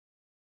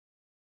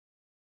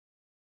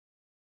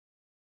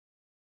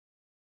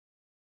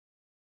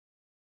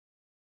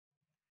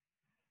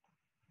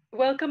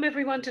Welcome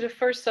everyone to the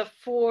first of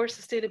 4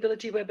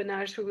 sustainability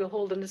webinars we will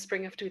hold in the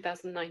spring of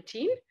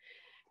 2019.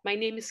 My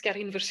name is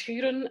Karin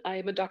Verschuren. I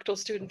am a doctoral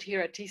student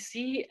here at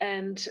TC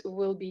and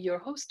will be your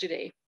host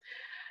today.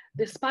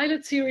 This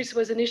pilot series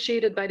was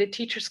initiated by the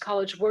Teachers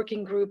College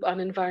Working Group on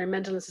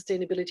Environmental and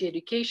Sustainability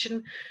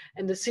Education,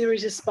 and the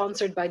series is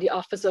sponsored by the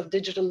Office of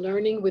Digital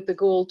Learning with the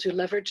goal to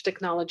leverage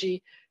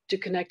technology to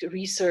connect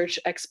research,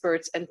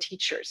 experts, and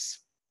teachers.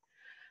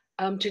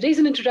 Today's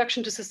an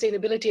introduction to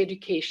sustainability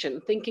education,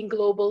 thinking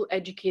global,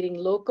 educating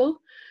local.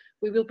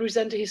 We will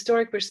present a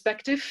historic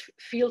perspective,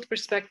 field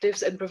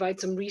perspectives, and provide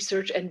some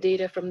research and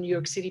data from New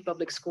York City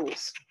Public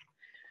Schools.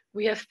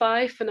 We have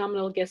 5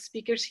 phenomenal guest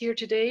speakers here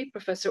today.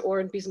 Professor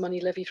Oren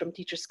Pismani-Levy from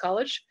Teachers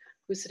College,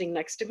 who's sitting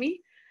next to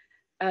me.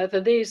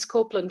 Thaddeus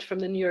Copeland from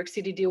the New York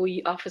City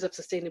DOE Office of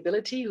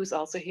Sustainability, who's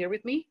also here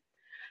with me.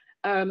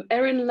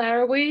 Erin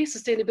Laraway,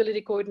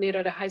 Sustainability Coordinator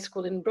at a high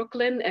school in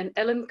Brooklyn, and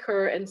Ellen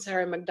Kerr and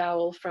Sarah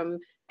McDowell from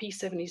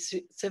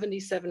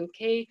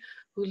P77K,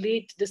 who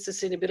lead the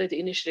sustainability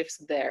initiatives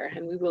there,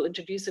 and we will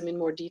introduce them in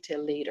more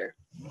detail later.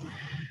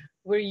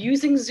 We're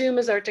using Zoom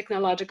as our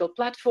technological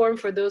platform.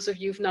 For those of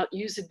you who've not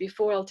used it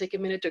before, I'll take a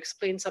minute to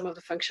explain some of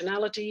the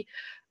functionality.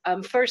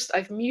 First,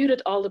 I've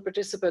muted all the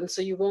participants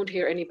so you won't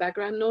hear any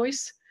background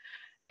noise.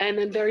 And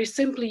then very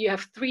simply, you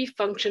have 3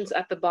 functions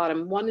at the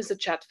bottom. One is a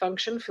chat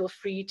function. Feel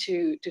free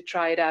to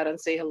try it out and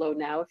say hello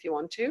now if you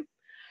want to.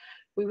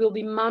 We will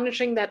be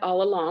monitoring that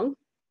all along.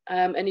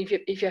 And if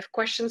you have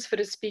questions for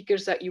the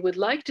speakers that you would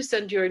like to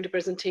send during the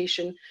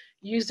presentation,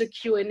 use the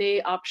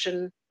Q&A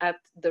option at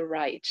the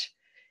right.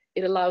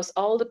 It allows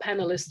all the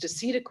panelists to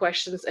see the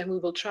questions, and we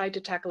will try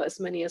to tackle as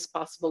many as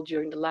possible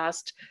during the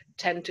last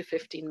 10 to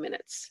 15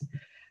 minutes.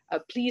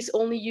 Please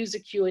only use the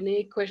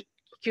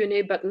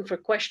Q&A button for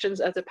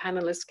questions, as the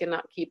panelists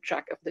cannot keep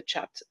track of the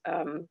chat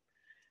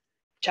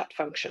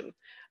function.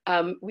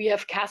 We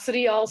have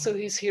Cassidy also,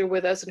 who's here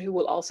with us and who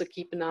will also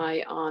keep an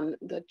eye on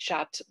the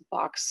chat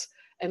box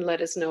and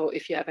let us know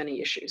if you have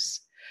any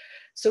issues.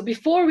 So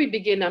before we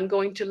begin, I'm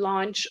going to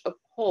launch a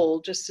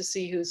poll just to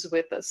see who's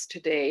with us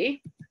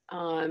today.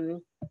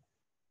 If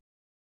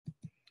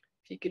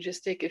you could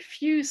just take a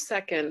few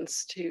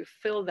seconds to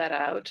fill that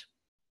out.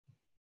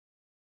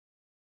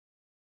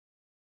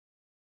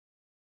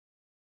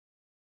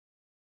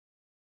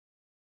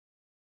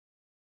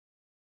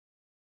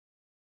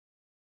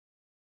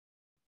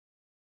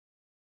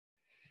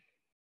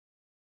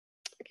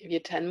 I'll give you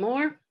 10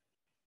 more.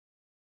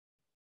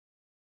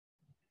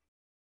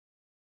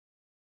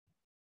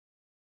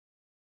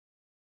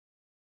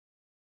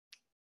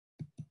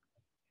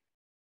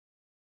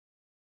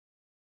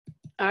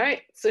 All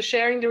right, so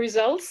sharing the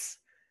results.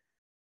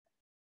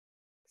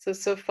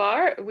 So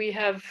far we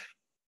have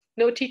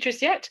no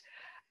teachers yet.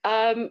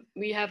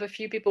 We have a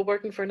few people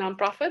working for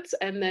nonprofits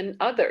and then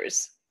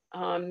others.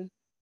 Not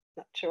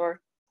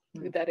sure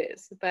who that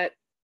is, but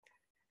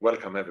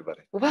welcome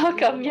everybody.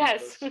 Welcome,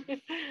 yes.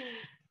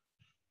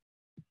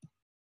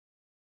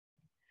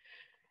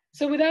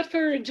 So without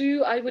further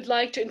ado, I would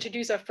like to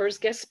introduce our first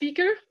guest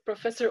speaker.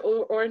 Professor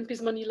Oren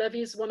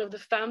Pismani-Levy is one of the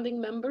founding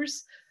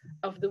members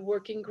of the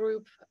working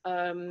group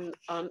on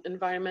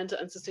environmental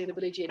and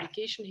sustainability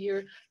education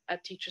here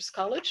at Teachers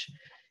College.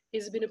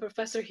 He's been a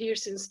professor here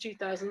since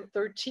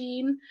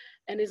 2013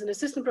 and is an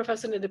assistant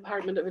professor in the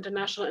Department of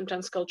International and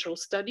Transcultural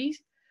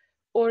Studies.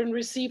 Oren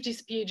received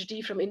his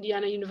PhD from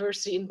Indiana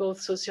University in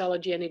both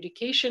sociology and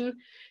education.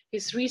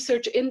 His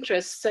research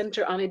interests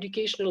center on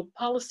educational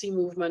policy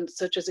movements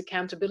such as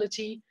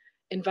accountability,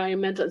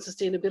 environmental and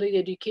sustainability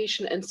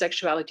education, and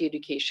sexuality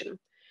education.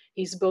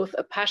 He's both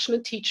a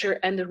passionate teacher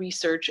and a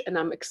researcher, and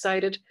I'm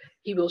excited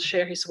he will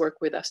share his work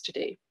with us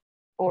today.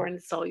 Oren,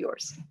 it's all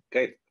yours.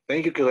 Okay,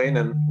 thank you, Karin,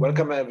 and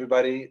welcome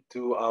everybody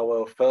to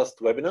our first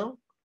webinar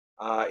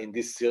in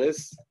this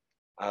series.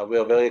 We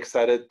are very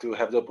excited to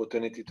have the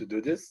opportunity to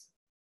do this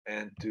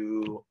and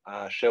to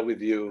share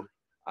with you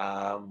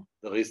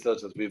the research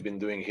that we've been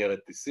doing here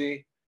at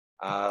TC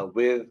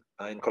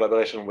in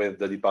collaboration with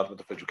the Department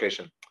of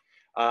Education.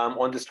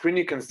 On the screen,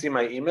 you can see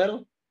my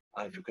email.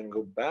 If you can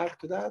go back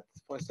to that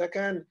for a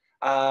second.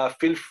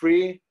 Feel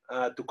free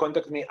to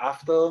contact me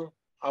after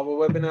our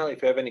webinar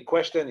if you have any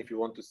question, if you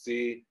want to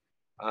see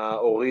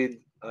or read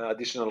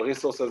additional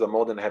resources. I'm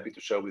more than happy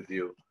to share with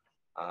you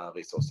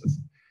resources.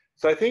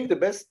 So I think the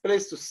best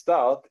place to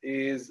start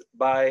is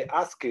by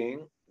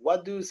asking,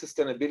 what do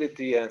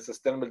sustainability and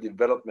sustainable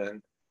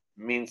development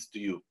means to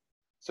you?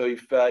 So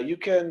if you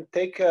can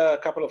take a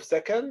couple of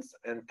seconds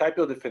and type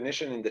your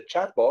definition in the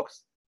chat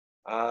box,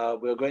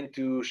 we're going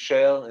to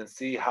share and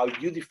see how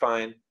you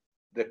define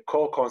the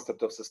core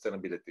concept of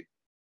sustainability.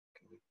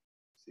 Can we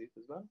see it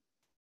as well?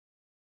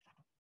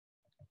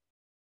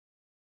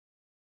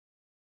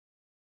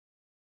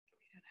 We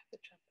don't have the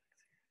chat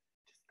box here.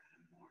 Just go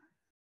to more.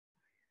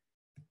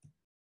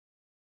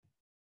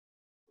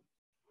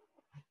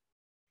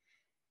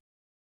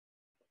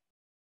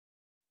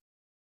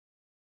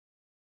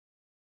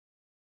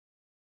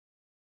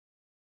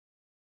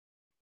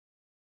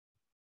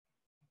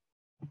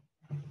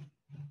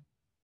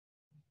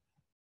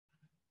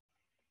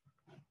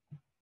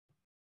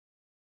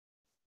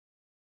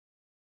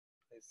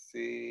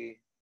 see.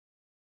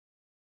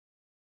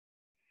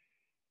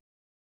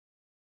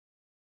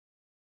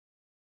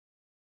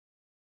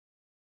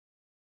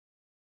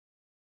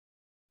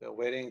 We're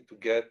waiting to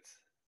get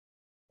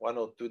one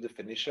or two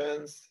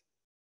definitions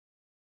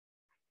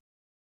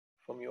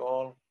from you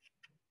all.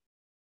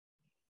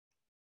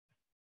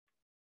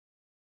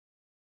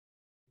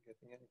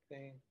 Getting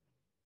anything?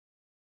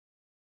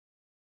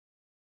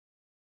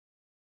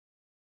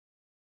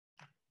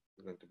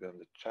 It's going to be on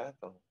the chat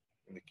or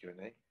in the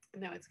Q&A?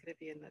 No, it's going to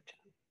be in the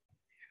chat.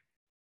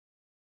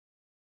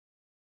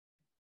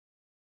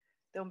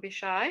 Don't be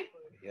shy.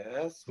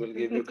 Yes, we'll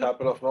give you a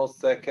couple of more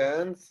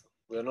seconds.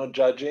 We're not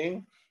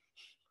judging.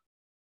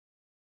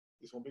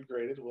 These won't be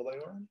graded, will they,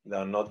 Oren?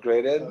 They're not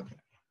graded. Okay.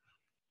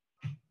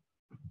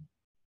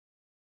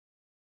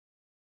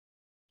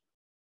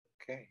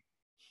 Okay.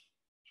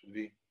 Should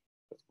we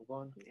let's move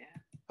on? Yeah.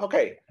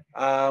 Okay.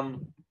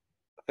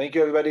 Thank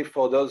you everybody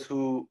for those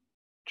who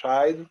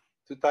tried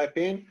to type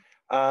in.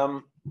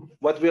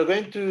 What we're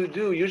going to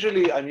do,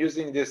 usually I'm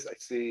using this, I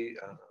see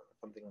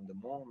something on the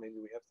wall, maybe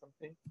we have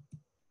something.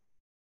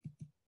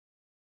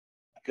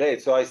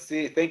 Great, so I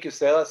see, thank you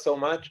Sarah so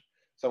much.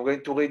 So I'm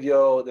going to read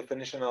your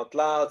definition out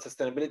loud.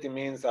 Sustainability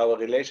means our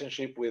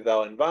relationship with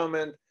our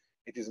environment.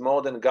 It is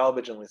more than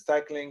garbage and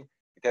recycling.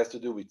 It has to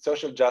do with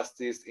social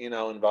justice in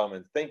our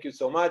environment. Thank you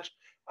so much.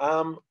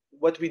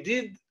 What we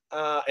did,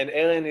 and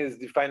Erin is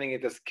defining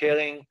it as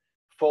caring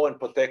for and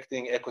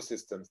protecting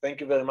ecosystems. Thank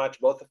you very much,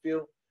 both of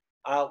you.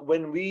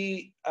 When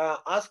we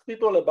ask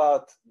people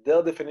about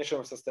their definition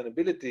of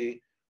sustainability,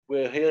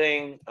 we're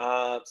hearing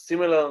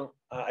similar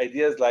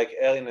ideas like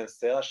Erin and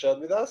Sarah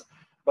shared with us,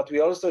 but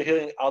we're also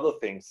hearing other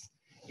things.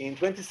 In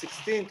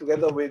 2016,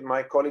 together with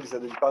my colleagues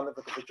at the Department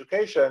of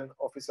Education,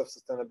 Office of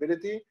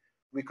Sustainability,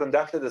 we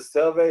conducted a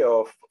survey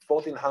of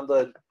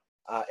 1,400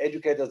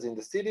 educators in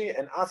the city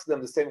and asked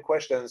them the same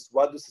questions: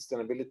 what do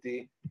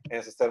sustainability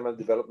and sustainable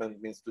development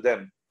means to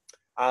them?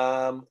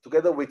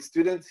 Together with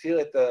students here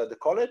at the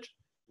college,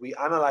 we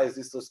analyzed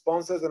these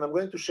responses, and I'm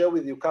going to share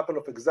with you a couple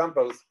of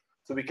examples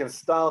so we can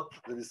start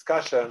the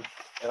discussion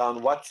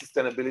around what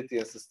sustainability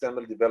and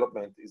sustainable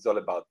development is all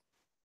about.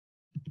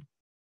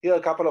 Here are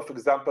a couple of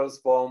examples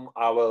from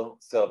our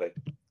survey.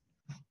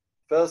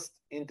 First,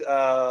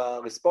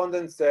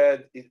 respondents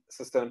said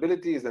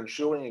sustainability is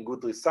ensuring a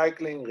good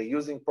recycling,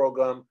 reusing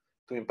program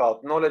to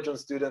impart knowledge on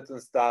students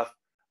and staff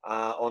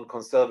on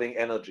conserving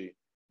energy.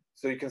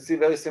 So you can see,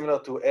 very similar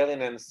to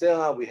Erin and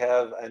Sarah, we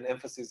have an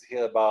emphasis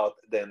here about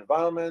the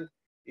environment,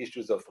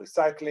 issues of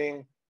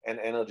recycling, and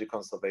energy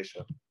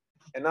conservation.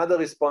 Another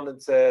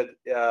respondent said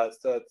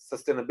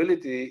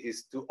sustainability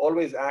is to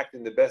always act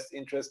in the best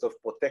interest of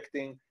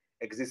protecting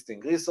existing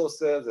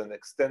resources and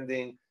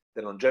extending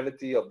the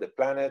longevity of the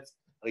planet's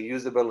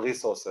reusable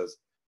resources.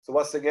 So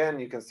once again,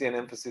 you can see an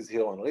emphasis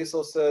here on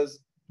resources.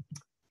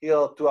 Here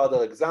are two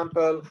other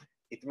examples.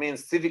 It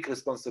means civic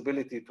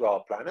responsibility to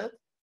our planet.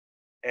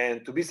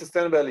 And to be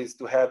sustainable is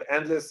to have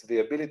endless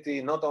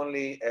viability, not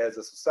only as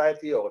a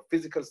society or a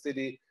physical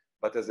city,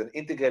 but as an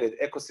integrated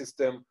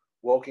ecosystem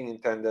working in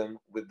tandem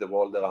with the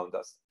world around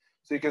us.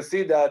 So you can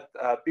see that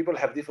people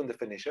have different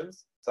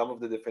definitions. Some of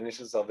the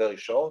definitions are very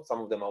short. Some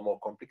of them are more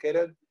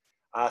complicated.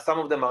 Some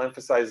of them are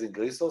emphasizing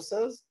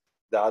resources.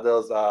 The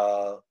others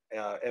are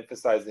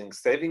emphasizing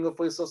saving of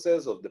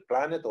resources of the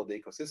planet or the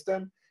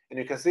ecosystem. And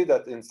you can see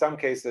that in some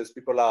cases,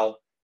 people are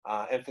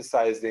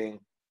emphasizing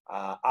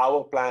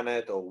our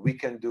planet, or we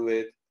can do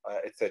it,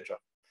 etc.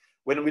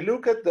 When we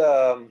look at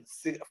the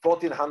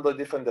 1,400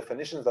 different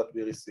definitions that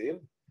we received,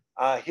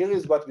 here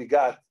is what we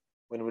got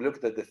when we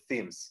looked at the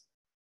themes.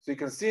 So you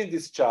can see in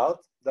this chart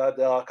that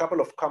there are a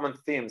couple of common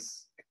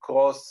themes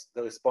across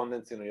the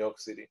respondents in New York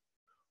City.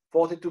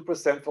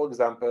 42%, for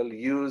example,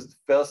 used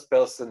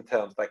first-person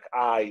terms like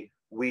I,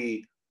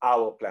 we,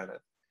 our planet.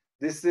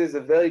 This is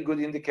a very good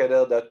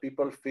indicator that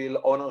people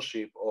feel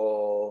ownership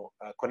or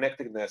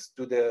connectedness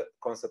to the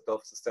concept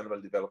of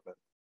sustainable development.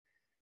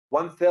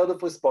 1/3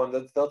 of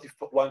respondents,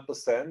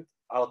 31%,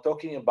 are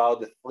talking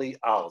about the 3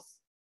 R's,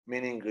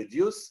 meaning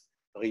reduce,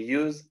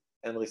 reuse,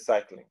 and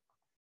recycling.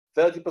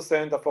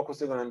 30% are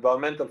focusing on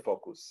environmental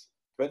focus.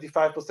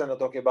 25% are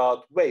talking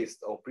about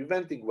waste or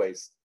preventing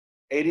waste.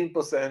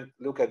 18%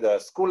 look at the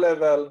school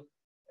level.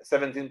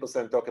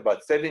 17% talk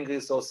about saving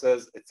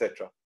resources,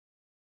 etc.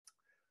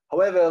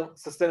 However,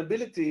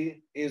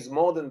 sustainability is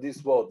more than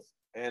these words.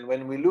 And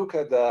when we look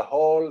at the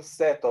whole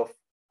set of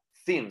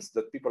themes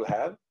that people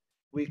have,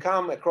 we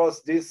come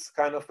across this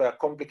kind of a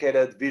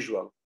complicated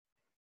visual.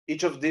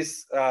 Each of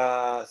these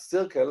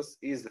circles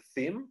is a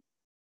theme,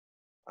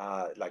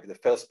 like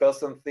the first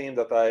person theme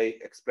that I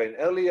explained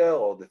earlier,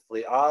 or the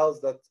 3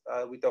 R's that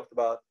we talked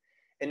about.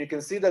 And you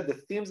can see that the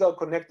themes are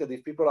connected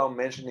if people are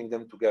mentioning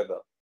them together.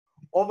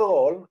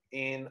 Overall,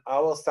 in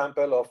our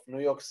sample of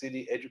New York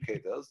City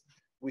educators,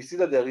 we see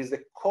that there is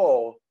a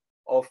core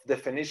of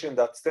definition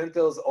that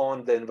centers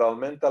on the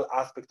environmental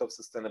aspect of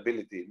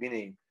sustainability,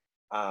 meaning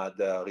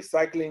the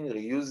recycling,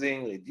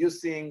 reusing,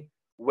 reducing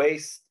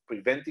waste,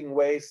 preventing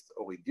waste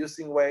or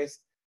reducing waste,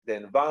 the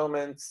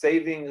environment,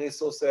 saving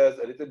resources,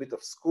 a little bit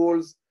of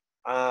schools,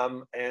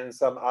 and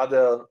some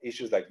other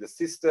issues like the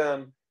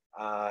system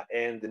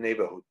and the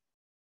neighborhood.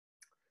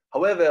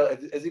 However,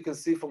 as you can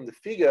see from the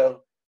figure,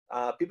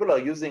 people are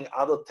using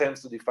other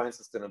terms to define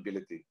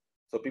sustainability.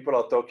 So people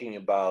are talking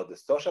about the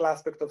social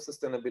aspect of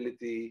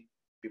sustainability,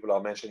 people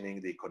are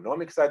mentioning the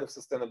economic side of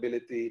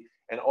sustainability,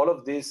 and all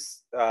of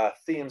these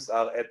themes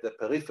are at the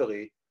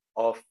periphery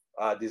of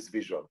this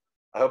visual.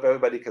 I hope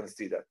everybody can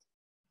see that.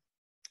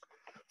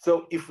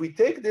 So if we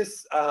take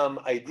this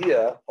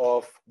idea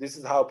of this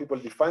is how people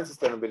define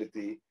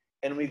sustainability,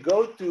 and we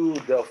go to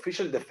the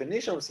official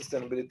definition of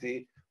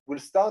sustainability, we'll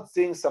start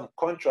seeing some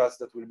contrasts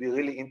that will be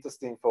really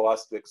interesting for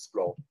us to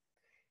explore.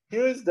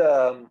 Here is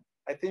the,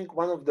 I think,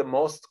 one of the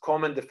most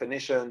common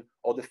definition,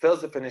 or the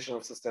first definition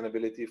of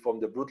sustainability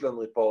from the Brundtland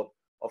Report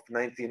of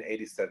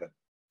 1987.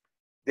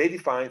 They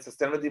define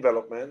sustainable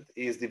development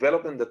is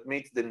development that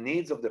meets the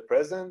needs of the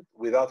present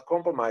without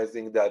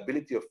compromising the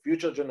ability of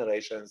future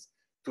generations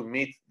to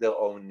meet their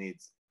own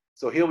needs.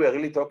 So here we are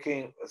really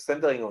talking,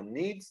 centering on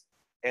needs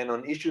and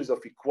on issues of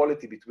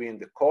equality between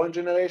the current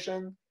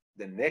generation,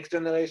 the next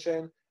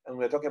generation, and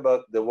we're talking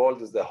about the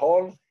world as a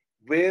whole,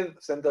 with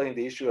centering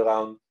the issue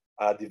around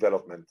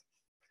development.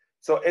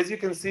 So as you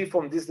can see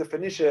from this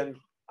definition,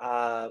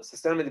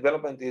 sustainable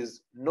development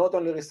is not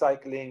only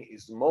recycling,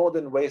 is more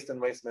than waste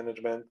and waste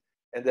management,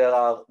 and there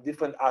are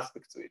different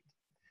aspects to it.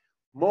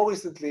 More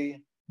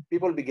recently,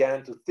 people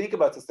began to think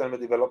about sustainable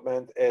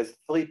development as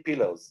 3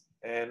 pillars.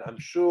 And I'm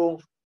sure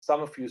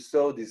some of you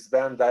saw this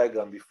Venn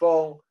diagram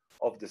before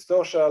of the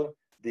social,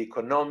 the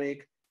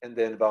economic, and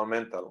the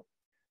environmental.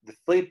 The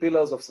 3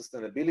 pillars of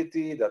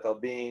sustainability that are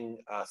being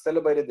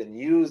celebrated and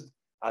used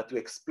to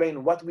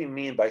explain what we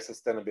mean by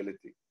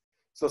sustainability.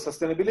 So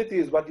sustainability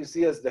is what you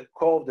see as the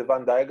core of the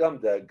Venn diagram,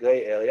 the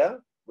gray area,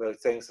 where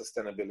it's saying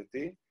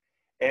sustainability.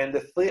 And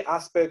the 3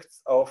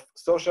 aspects of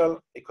social,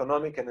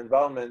 economic, and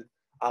environment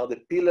are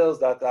the pillars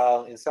that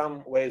are in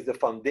some ways the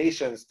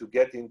foundations to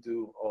get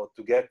into or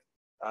to get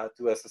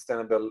to a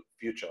sustainable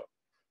future.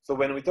 So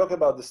when we talk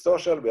about the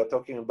social, we are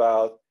talking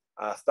about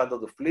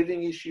standard of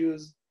living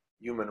issues,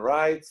 human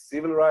rights,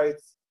 civil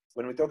rights.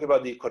 When we talk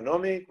about the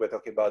economic, we're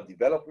talking about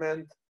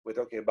development, we're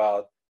talking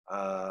about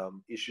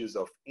issues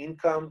of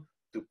income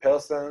to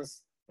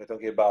persons, we're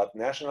talking about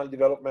national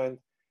development.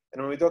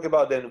 And when we talk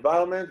about the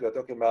environment, we're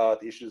talking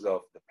about issues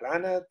of the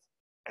planet,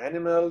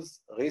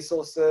 animals,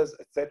 resources,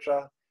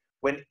 etc.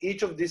 When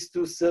each of these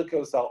 2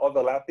 circles are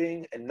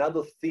overlapping,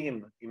 another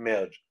theme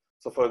emerges.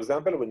 So for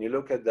example, when you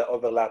look at the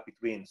overlap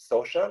between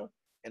social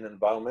and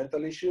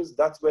environmental issues,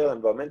 that's where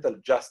environmental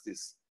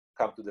justice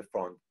comes to the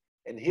front.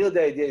 And here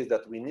the idea is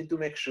that we need to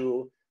make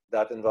sure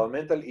that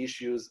environmental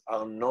issues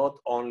are not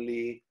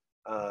only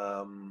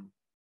part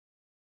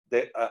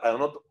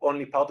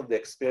of the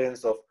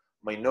experience of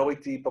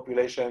minority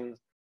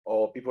populations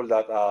or people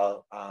that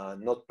are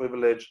not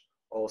privileged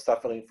or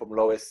suffering from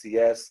low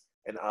SES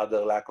and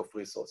other lack of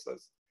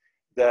resources.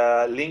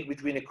 The link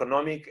between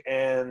economic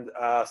and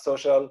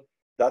social,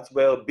 that's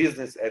where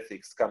business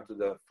ethics come to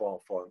the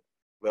forefront,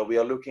 where we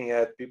are looking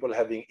at people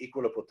having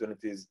equal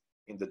opportunities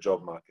in the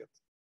job market.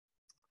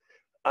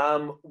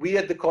 We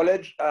at the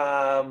college,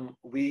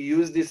 we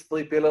use these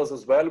 3 pillars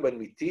as well when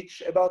we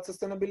teach about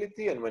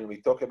sustainability and when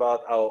we talk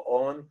about our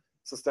own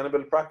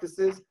sustainable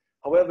practices.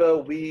 However,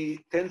 we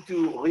tend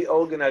to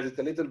reorganize it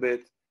a little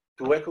bit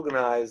to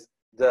recognize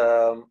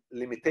the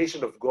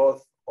limitation of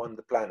growth on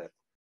the planet.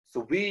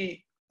 So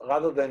we,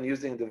 rather than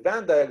using the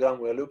Venn diagram,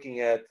 we're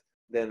looking at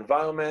the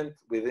environment,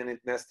 within it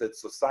nested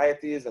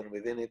societies, and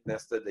within it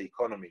nested the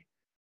economy.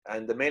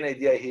 And the main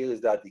idea here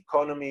is that the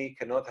economy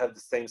cannot have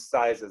the same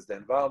size as the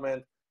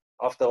environment.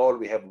 After all,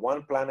 we have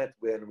one planet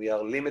when we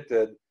are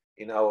limited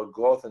in our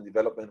growth and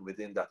development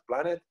within that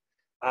planet.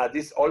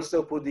 This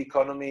also put the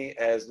economy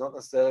as not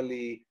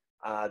necessarily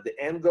the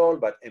end goal,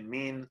 but a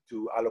mean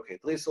to allocate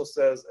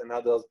resources and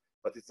others,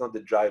 but it's not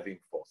the driving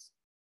force.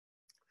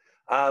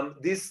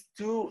 These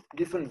 2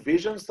 different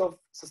visions of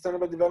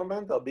sustainable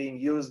development are being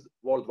used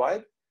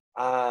worldwide,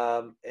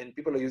 and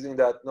people are using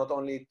that not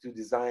only to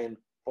design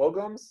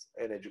programs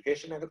and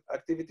education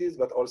activities,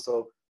 but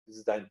also to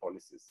design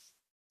policies.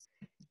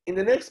 In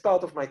the next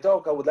part of my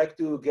talk, I would like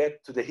to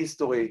get to the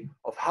history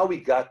of how we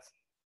got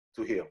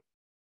to here.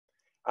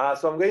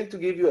 So I'm going to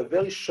give you a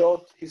very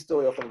short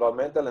history of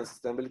environmental and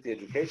sustainability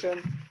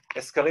education.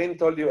 As Karin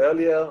told you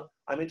earlier,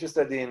 I'm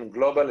interested in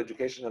global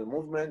educational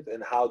movement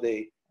and how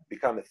they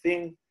become a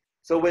thing.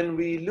 So when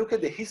we look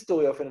at the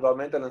history of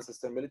environmental and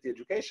sustainability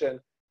education,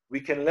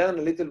 we can learn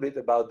a little bit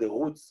about the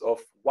roots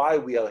of why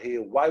we are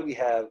here, why we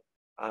have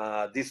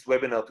this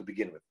webinar to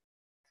begin with.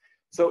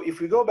 So if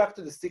we go back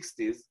to the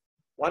 60s,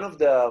 one of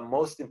the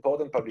most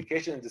important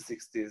publications in the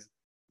 60s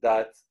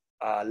that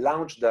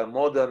launched the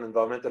modern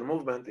environmental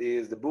movement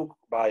is the book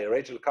by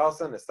Rachel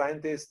Carson, a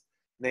scientist,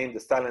 named The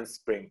Silent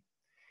Spring.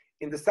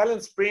 In The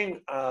Silent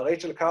Spring,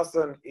 Rachel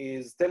Carson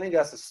is telling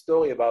us a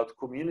story about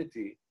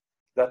community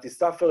that is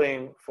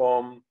suffering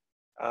from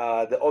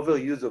the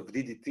overuse of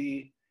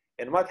DDT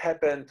and what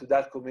happened to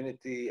that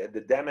community and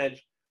the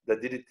damage that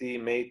DDT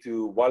made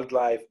to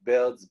wildlife,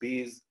 birds,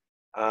 bees,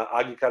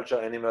 agriculture,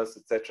 animals,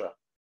 etc.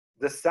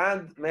 The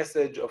sad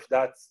message of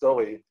that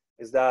story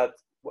is that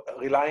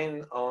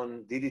relying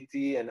on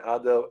DDT and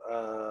other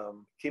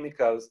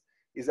chemicals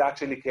is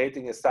actually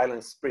creating a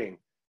silent spring,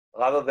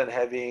 rather than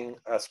having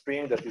a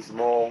spring that is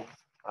more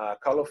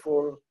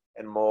colorful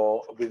and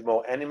with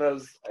more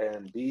animals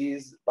and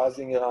bees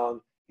buzzing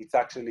around. It's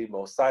actually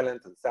more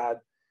silent and sad.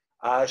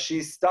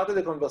 She started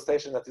a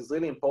conversation that is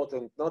really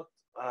important, not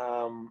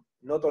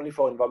only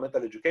for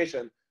environmental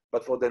education,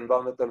 but for the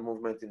environmental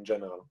movement in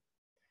general.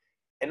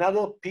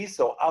 Another piece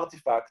or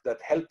artifact that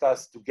helped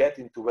us to get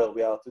into where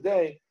we are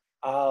today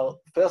are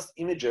first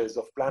images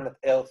of planet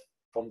Earth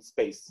from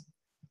space.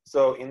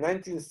 So in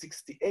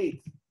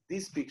 1968,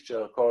 this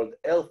picture called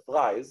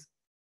Earthrise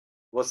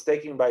was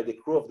taken by the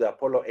crew of the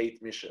Apollo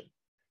 8 mission.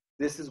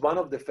 This is one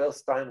of the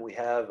first time we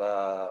have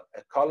a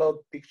colored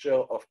picture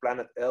of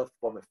planet Earth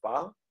from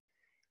afar.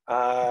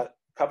 A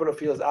couple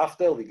of years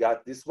after, we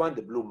got this one,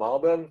 the Blue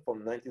Marble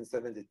from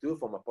 1972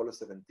 from Apollo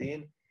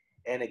 17.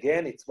 And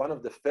again, it's one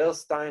of the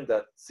first time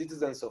that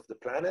citizens of the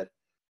planet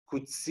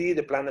could see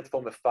the planet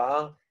from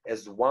afar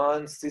as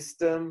one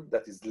system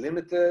that is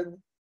limited.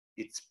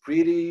 It's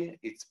pretty,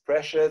 it's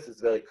precious,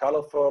 it's very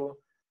colorful.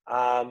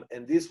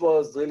 And this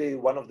was really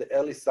one of the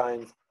early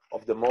signs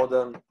of the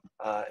modern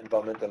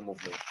environmental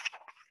movement.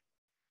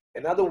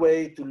 Another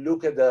way to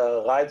look at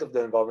the rise of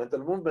the environmental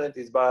movement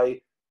is by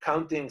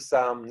counting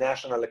some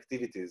national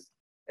activities,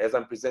 as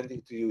I'm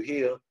presenting to you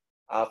here,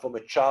 from a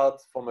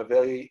chart from a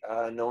very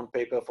known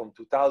paper from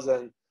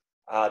 2000,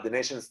 the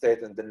nation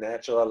state and the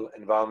natural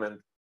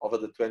environment over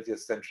the 20th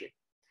century.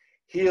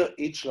 Here,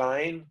 each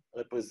line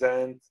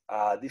represents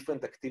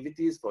different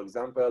activities. For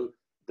example,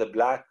 the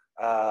black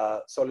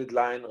solid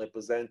line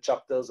represents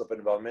chapters of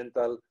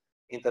environmental,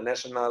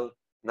 international,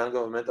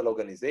 non-governmental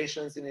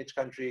organizations in each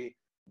country.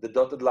 The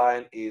dotted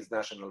line is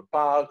national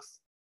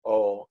parks,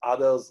 or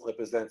others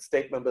represent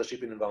state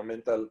membership in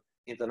environmental,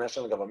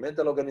 international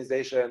governmental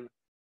organization.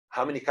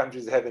 How many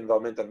countries have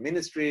environmental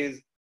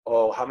ministries,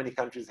 or how many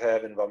countries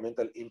have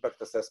environmental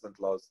impact assessment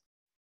laws.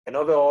 And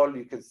overall,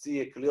 you can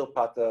see a clear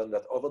pattern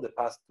that over the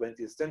past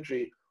 20th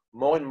century,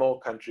 more and more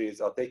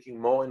countries are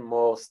taking more and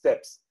more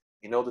steps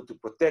in order to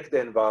protect the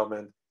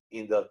environment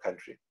in their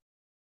country.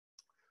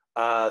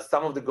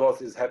 Some of the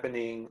growth is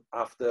happening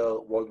after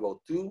World War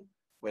II,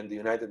 when the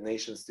United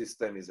Nations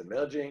system is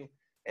emerging,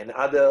 and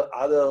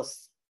other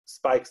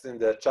spikes in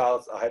the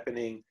charts are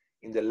happening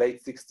in the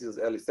late 60s,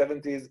 early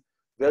 70s,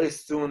 very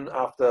soon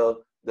after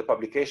the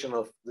publication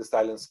of the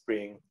Silent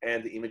Spring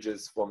and the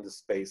images from the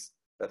space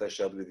that I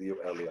shared with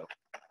you earlier.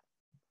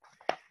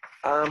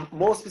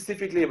 More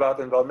specifically about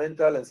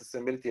environmental and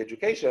sustainability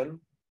education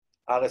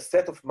are a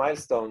set of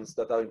milestones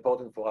that are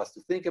important for us to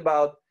think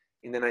about.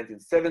 In the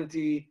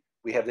 1970s,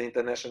 we have the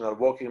International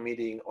Working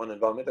Meeting on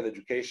Environmental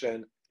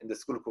Education in the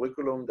school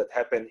curriculum that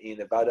happened in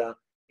Nevada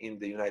in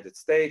the United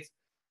States.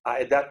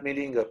 At that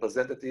meeting,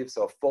 representatives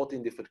of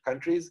 14 different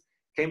countries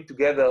came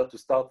together to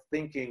start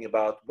thinking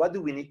about what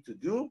do we need to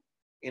do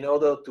in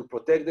order to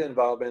protect the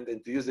environment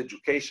and to use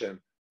education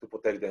to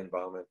protect the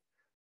environment.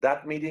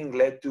 That meeting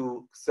led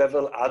to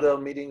several other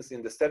meetings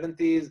in the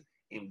 70s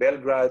in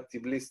Belgrade,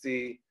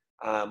 Tbilisi,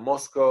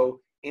 Moscow.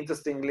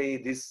 Interestingly,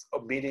 these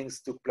meetings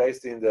took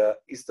place in the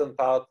eastern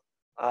part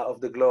of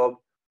the globe,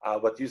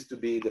 what used to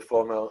be the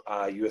former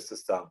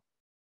USSR.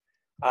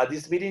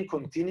 This meeting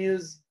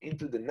continues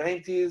into the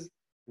 90s.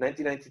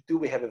 1992,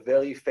 we have a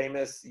very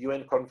famous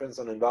UN Conference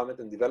on Environment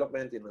and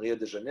Development in Rio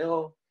de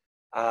Janeiro.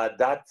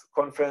 That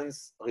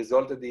conference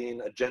resulted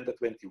in Agenda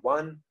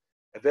 21,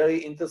 a very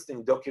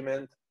interesting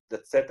document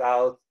that set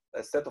out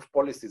a set of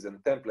policies and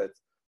templates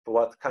for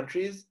what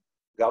countries,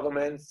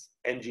 governments,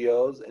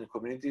 NGOs, and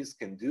communities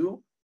can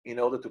do in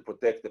order to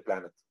protect the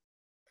planet.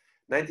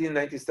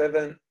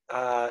 1997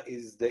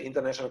 is the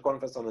International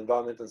Conference on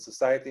Environment and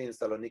Society in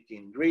Saloniki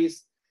in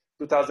Greece.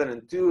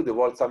 2002, the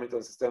World Summit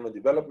on Sustainable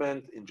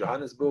Development in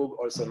Johannesburg,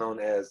 also known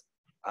as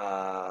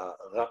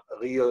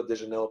Rio de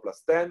Janeiro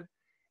 +10.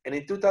 And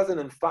in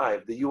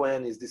 2005, the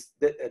UN is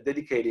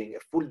dedicating a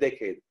full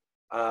decade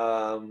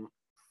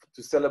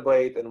to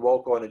celebrate and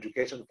work on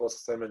education for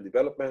sustainable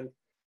development.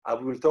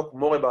 We will talk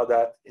more about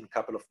that in a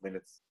couple of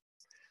minutes.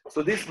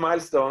 So these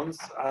milestones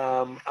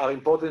are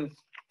important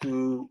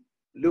to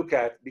look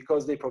at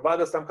because they provide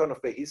us some kind of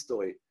a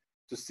history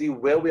to see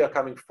where we are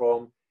coming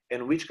from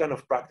and which kind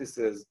of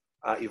practices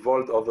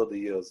evolved over the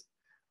years.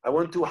 I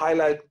want to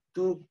highlight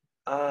two,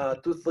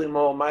 three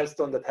more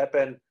milestones that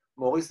happened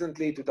more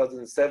recently,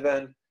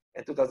 2007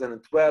 and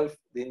 2012,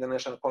 the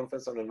International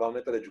Conference on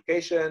Environmental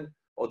Education,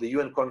 or the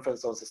UN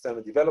Conference on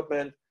Sustainable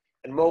Development,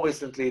 and more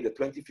recently, the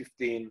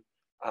 2015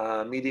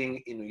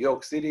 meeting in New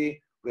York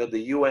City, where the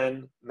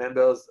UN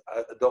members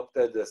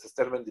adopted the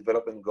Sustainable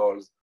Development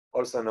Goals,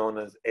 also known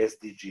as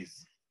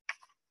SDGs.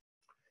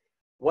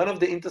 One of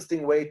the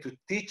interesting ways to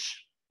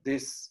teach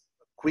this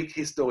quick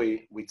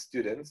history with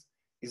students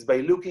is by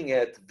looking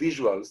at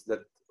visuals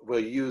that were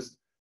used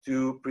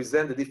to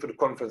present the different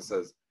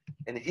conferences.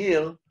 And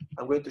here,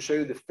 I'm going to show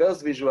you the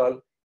first visual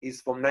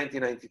is from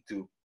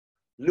 1992.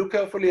 Look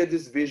carefully at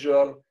this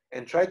visual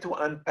and try to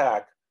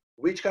unpack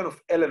which kind of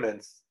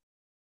elements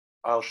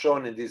are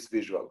shown in this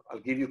visual. I'll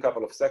give you a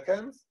couple of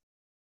seconds.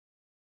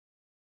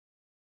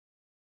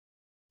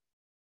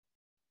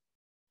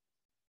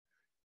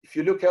 If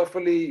you look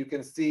carefully, you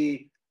can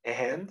see a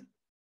hand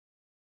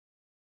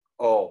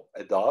or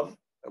a dove,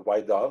 a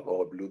white dove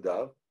or a blue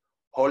dove,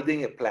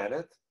 holding a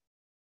planet.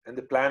 And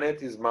the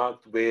planet is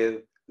marked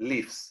with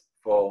leaves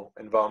for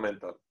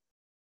environmental.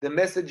 The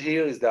message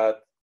here is that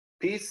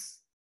peace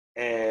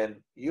and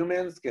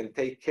humans can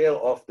take care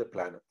of the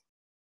planet.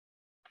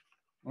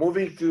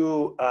 Moving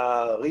to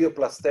Rio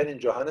Plus 10 in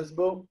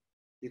Johannesburg,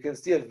 you can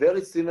see a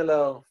very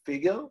similar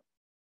figure,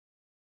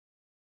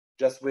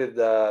 just with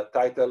the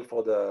title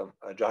for the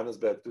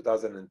Johannesburg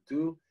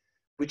 2002,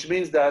 which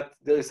means that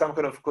there is some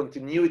kind of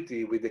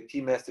continuity with the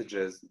key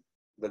messages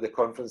that the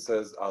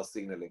conferences are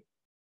signaling.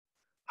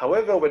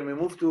 However, when we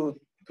move to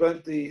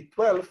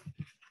 2012,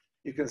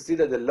 you can see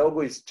that the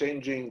logo is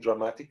changing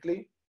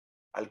dramatically.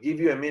 I'll give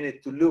you a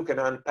minute to look and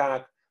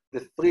unpack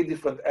the three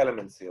different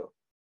elements here.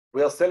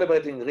 We are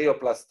celebrating Rio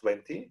Plus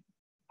 20.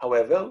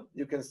 However,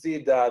 you can see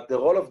that the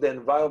role of the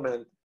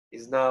environment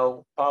is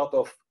now part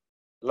of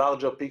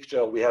larger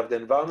picture. We have the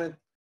environment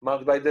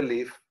marked by the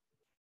leaf.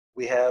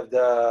 We have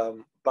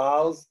the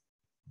bars.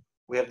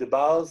 We have the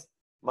bars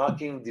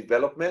marking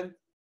development,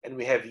 and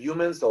we have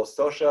humans or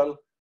social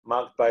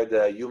marked by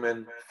the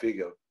human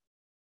figure.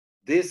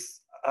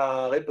 This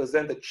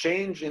represents a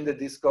change in the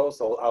discourse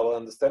or our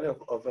understanding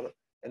of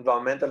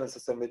environmental and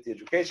sustainability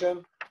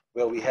education,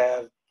 where we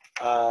have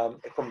a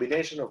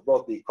combination of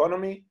both the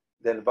economy,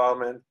 the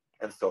environment,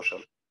 and social.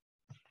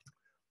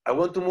 I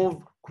want to move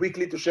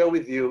quickly to share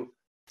with you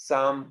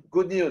some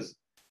good news.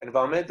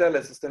 Environmental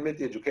and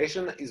sustainability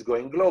education is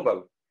going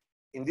global.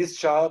 In this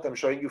chart, I'm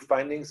showing you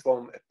findings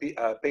from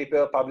a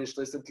paper published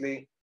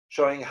recently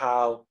showing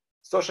how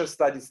social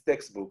studies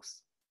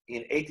textbooks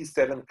in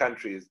 87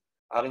 countries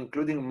are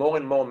including more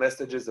and more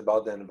messages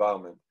about the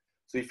environment.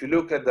 So if you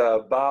look at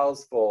the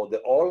bars for the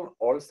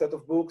all set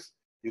of books,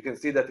 you can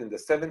see that in the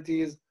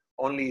 70s,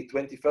 only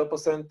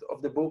 24%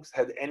 of the books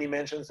had any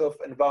mentions of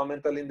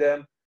environmental in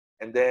them.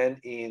 And then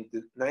in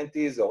the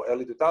 90s or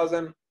early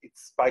 2000,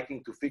 it's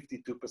spiking to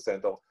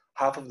 52%, or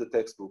half of the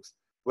textbooks.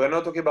 We're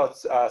not talking about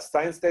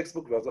science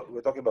textbook,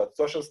 we're talking about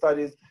social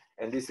studies,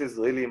 and this is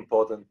really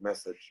important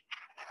message.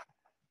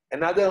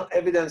 Another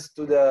evidence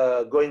to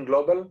the going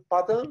global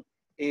pattern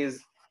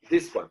is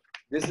this one.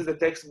 This is a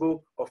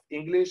textbook of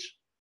English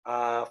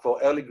for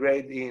early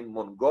grade in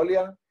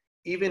Mongolia.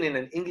 Even in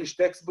an English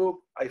textbook,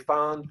 I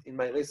found in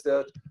my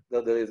research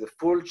that there is a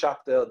full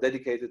chapter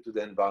dedicated to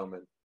the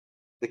environment.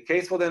 The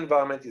case for the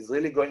environment is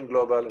really going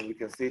global, and we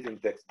can see it in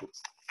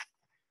textbooks.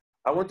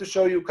 I want to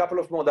show you a couple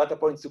of more data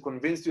points to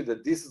convince you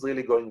that this is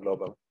really going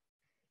global.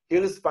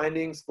 Here is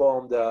findings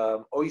from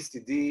the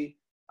OECD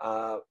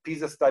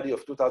PISA study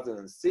of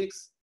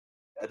 2006.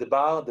 At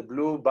the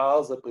blue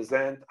bars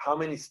represent how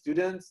many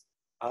students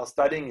are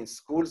studying in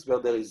schools where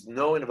there is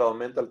no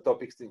environmental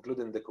topics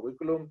included in the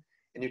curriculum.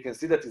 And you can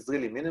see that it's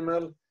really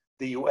minimal.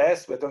 The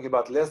US, we're talking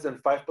about less than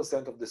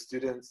 5% of the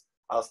students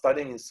are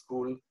studying in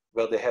school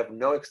where they have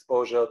no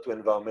exposure to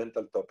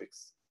environmental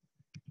topics.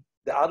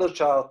 The other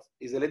chart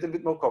is a little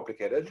bit more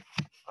complicated.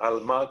 I'll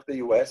mark the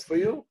US for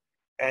you.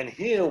 And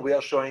here we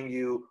are showing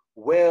you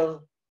where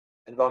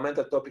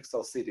environmental topics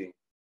are sitting.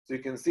 So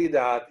you can see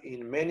that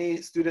in many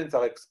students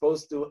are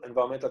exposed to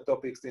environmental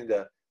topics in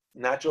the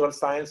natural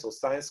science or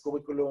science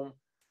curriculum.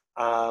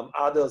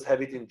 Others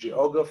have it in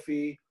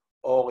geography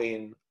or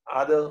in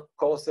other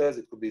courses.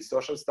 It could be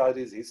social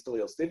studies, history,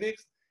 or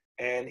civics.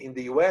 And in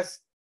the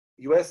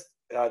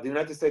the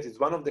United States is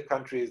one of the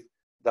countries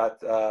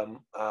that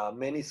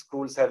many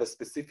schools have a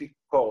specific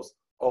course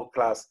or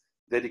class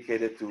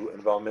dedicated to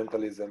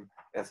environmentalism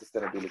and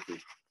sustainability.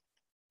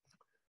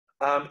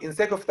 In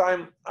sake of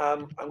time,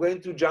 I'm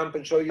going to jump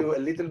and show you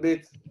a little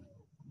bit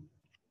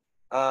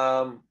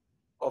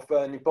of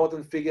an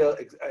important figure,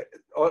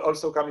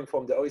 also coming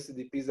from the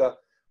OECD PISA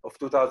of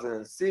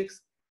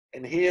 2006.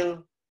 And here,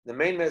 the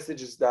main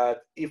message is that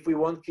if we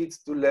want kids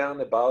to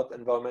learn about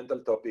environmental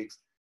topics,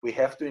 we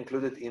have to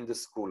include it in the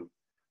school.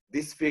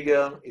 This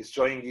figure is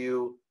showing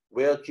you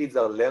where kids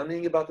are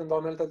learning about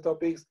environmental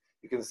topics.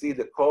 You can see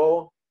the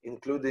core,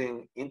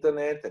 including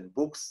internet and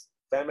books,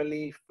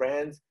 family,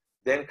 friends.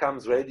 Then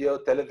comes radio,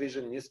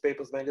 television,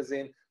 newspapers,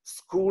 magazine.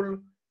 School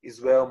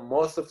is where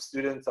most of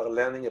students are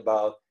learning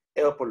about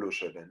air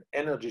pollution and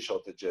energy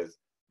shortages,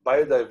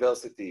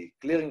 biodiversity,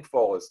 clearing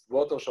forests,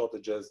 water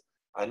shortages,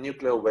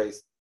 nuclear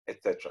waste,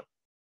 etc.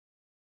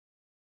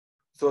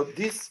 So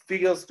these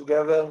figures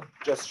together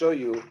just show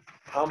you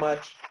how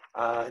much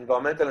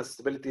environmental and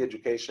sustainability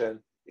education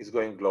is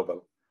going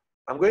global.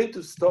 I'm going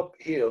to stop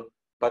here,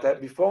 but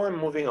before I'm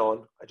moving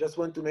on, I just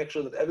want to make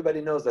sure that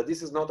everybody knows that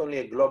this is not only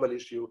a global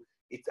issue,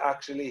 it's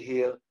actually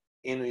here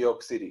in New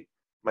York City.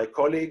 My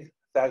colleague,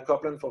 Thad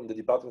Copeland from the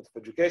Department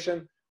of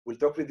Education, will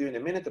talk with you in a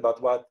minute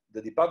about what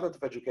the Department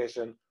of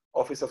Education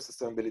Office of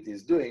Sustainability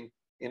is doing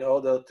in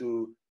order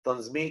to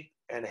transmit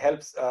and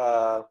help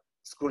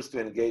schools to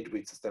engage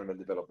with sustainable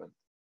development.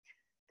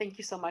 Thank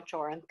you so much,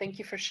 Oren. Thank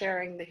you for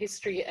sharing the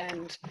history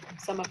and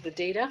some of the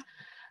data.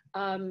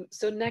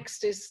 So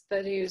next is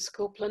Thaddeus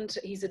Copeland.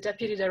 He's a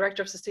Deputy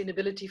Director of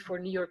Sustainability for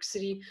New York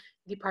City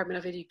Department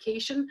of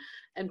Education,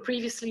 and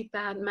previously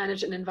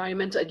managed an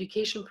environmental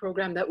education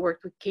program that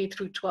worked with K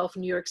through 12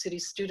 New York City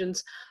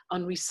students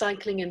on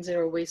recycling and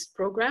zero waste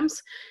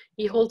programs.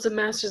 He holds a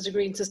master's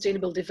degree in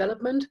sustainable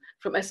development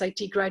from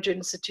SIT Graduate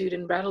Institute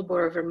in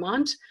Brattleboro,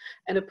 Vermont,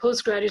 and a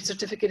postgraduate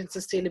certificate in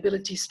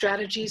sustainability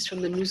strategies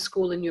from the New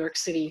School in New York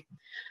City.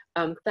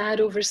 Thad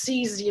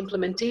oversees the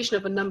implementation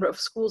of a number of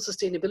school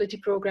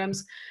sustainability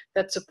programs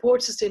that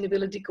support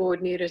sustainability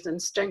coordinators and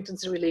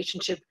strengthens the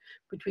relationship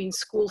between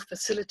school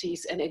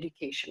facilities and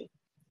education.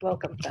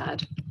 Welcome,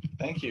 Thad.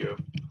 Thank you.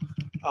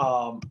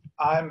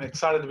 I'm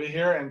excited to be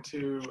here and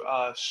to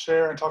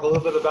share and talk a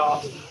little bit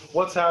about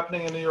what's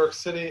happening in New York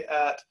City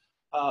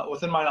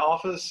within my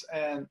office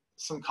and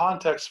some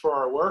context for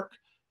our work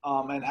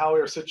and how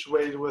we are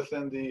situated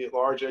within the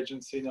large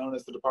agency known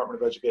as the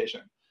Department of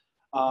Education.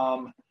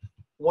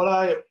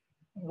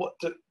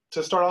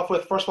 To start off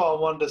with, first of all,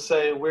 I wanted to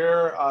say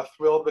we're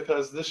thrilled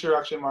because this year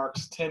actually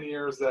marks 10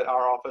 years that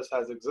our office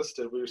has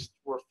existed. We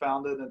were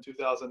founded in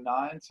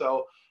 2009,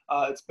 so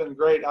it's been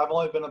great. I've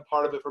only been a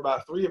part of it for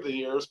about 3 of the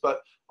years, but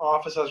our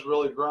office has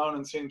really grown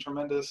and seen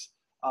tremendous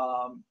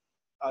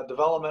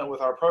development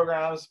with our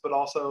programs, but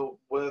also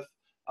with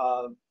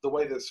the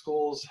way that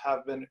schools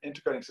have been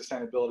integrating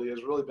sustainability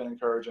has really been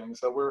encouraging.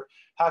 So we're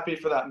happy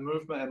for that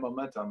movement and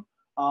momentum.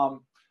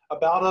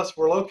 About us,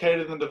 we're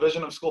located in the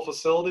Division of School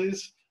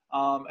Facilities,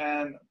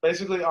 and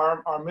basically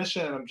our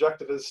mission and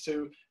objective is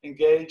to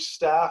engage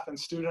staff and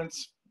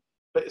students,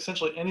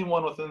 essentially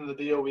anyone within the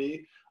DOE,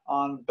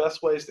 on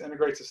best ways to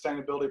integrate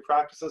sustainability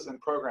practices and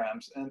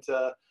programs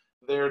into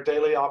their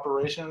daily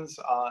operations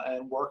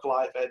and work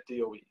life at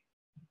DOE.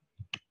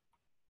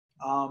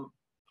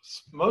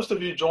 Most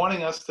of you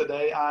joining us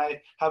today,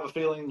 I have a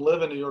feeling,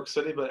 live in New York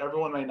City, but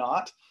everyone may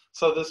not.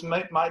 So this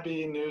might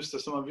be news to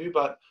some of you,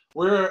 but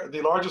we're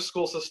the largest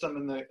school system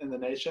in the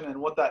nation, and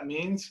what that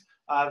means,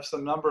 I have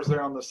some numbers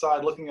there on the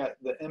side looking at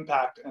the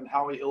impact and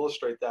how we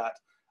illustrate that.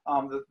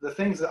 The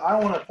things that I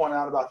want to point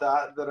out about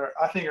that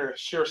I think are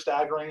sheer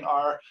staggering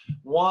are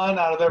 1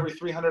 out of every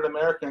 300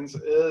 Americans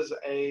is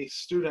a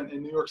student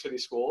in New York City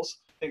schools.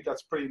 I think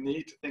that's pretty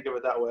neat to think of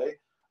it that way.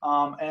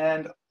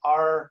 And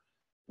our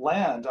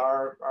land,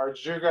 our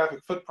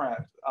geographic footprint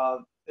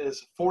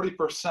is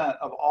 40%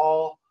 of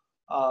all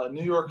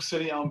New York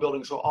City owned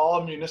buildings. So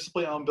all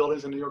municipally owned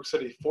buildings in New York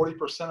City,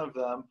 40% of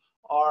them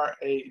are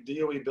a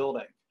DOE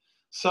building.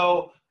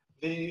 So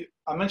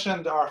I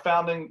mentioned our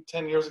founding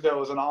 10 years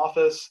ago as an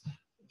office.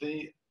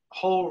 The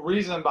whole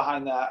reason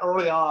behind that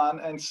early on,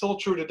 and still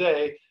true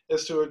today,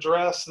 is to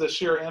address the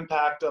sheer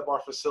impact of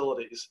our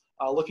facilities.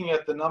 Looking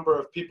at the number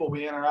of people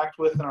we interact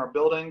with in our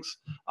buildings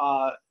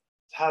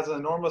has an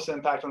enormous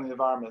impact on the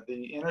environment.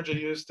 The energy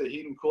used to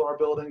heat and cool our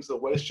buildings, the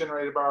waste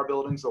generated by our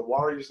buildings, the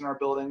water used in our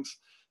buildings.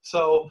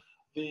 So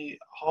the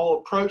whole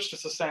approach to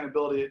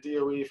sustainability at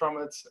DOE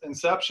from its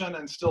inception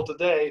and still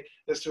today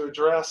is to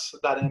address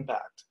that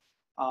impact.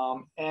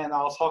 And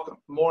I'll talk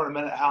more in a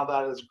minute how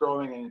that is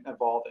growing and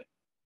evolving.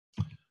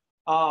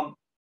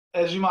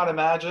 As you might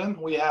imagine,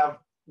 we have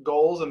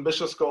goals,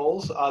 ambitious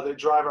goals that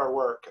drive our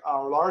work,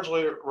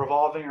 largely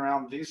revolving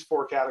around these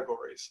 4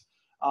 categories.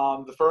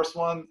 The first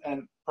one,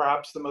 and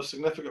perhaps the most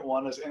significant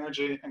one, is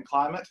energy and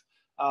climate.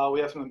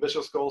 We have some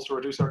ambitious goals to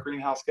reduce our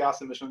greenhouse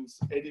gas emissions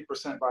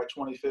 80% by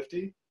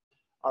 2050.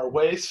 Our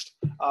waste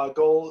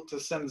goal to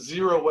send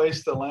 0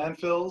 waste to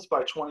landfills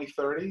by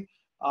 2030.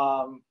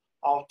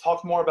 I'll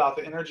talk more about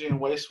the energy and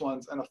waste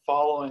ones in a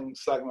following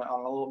segment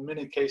on a little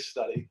mini case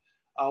study.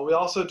 We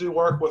also do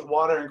work with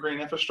water and green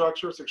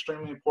infrastructure. It's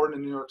extremely important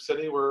in New York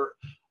City. We're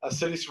a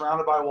city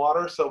surrounded by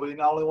water, so we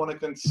not only want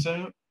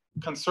to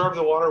conserve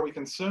the water we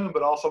consume,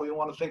 but also we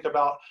want to think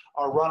about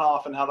our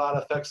runoff and how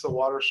that affects the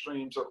water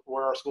streams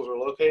where our schools are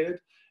located.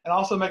 And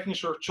also making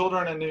sure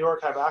children in New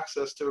York have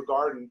access to a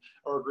garden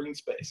or a green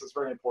space. It's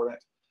very important.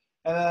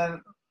 And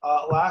then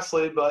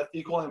lastly, but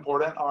equally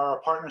important, are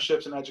our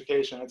partnerships in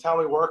education. It's how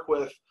we work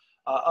with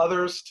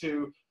others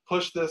to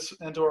push this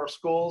into our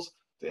schools,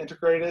 to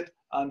integrate it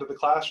into the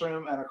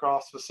classroom and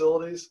across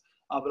facilities,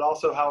 but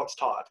also how it's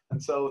taught.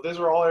 And so these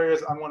are all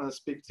areas I'm going to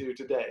speak to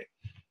today.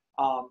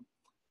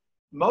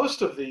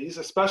 Most of these,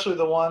 especially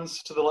the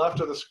ones to the left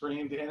of the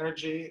screen, the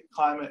energy,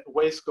 climate,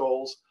 waste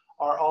goals,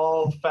 are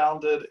all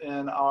founded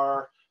in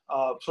our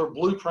sort of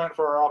blueprint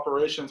for our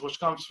operations, which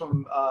comes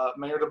from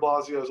Mayor de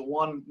Blasio's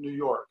One New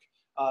York.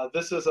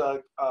 This is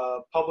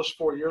published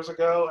 4 years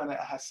ago, and it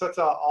sets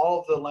out all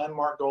of the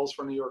landmark goals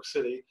for New York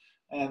City.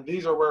 And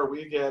these are where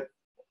we get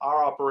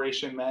our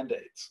operation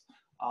mandates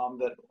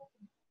that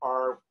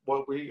are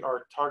what we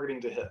are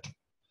targeting to hit.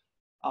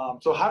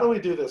 So how do we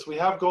do this? We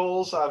have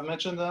goals. I've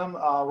mentioned them.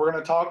 We're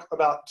going to talk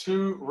about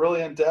 2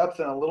 really in depth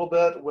and a little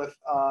bit with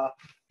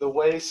the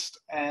waste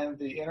and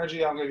the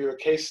energy. I'm going to give you a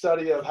case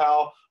study of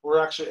how we're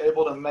actually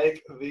able to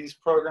make these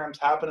programs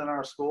happen in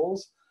our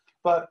schools,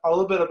 but a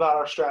little bit about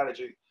our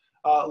strategy.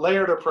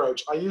 Layered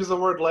approach. I use the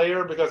word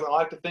layer because I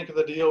like to think of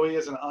the DOE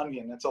as an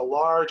onion. It's a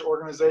large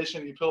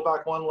organization. You peel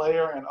back one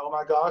layer and oh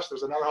my gosh,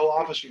 there's another whole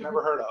office you've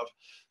never heard of.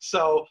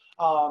 So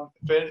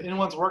if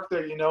anyone's worked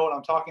there, you know what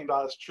I'm talking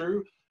about is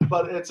true.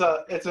 But it's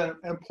an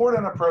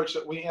important approach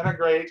that we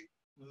integrate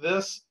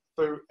this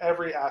through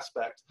every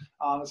aspect.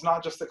 It's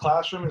not just the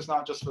classroom, it's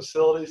not just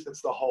facilities,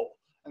 it's the whole.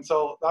 And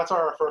so that's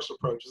our first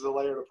approach, is the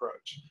layered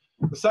approach.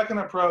 The second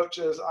approach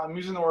is, I'm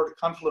using the word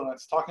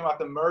confluence, talking about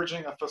the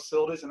merging of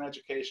facilities and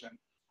education.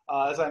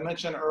 As I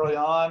mentioned early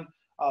on,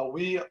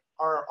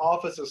 our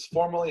office is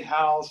formally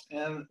housed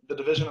in the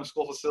Division of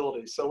School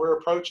Facilities. So we're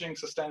approaching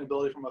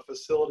sustainability from a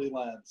facility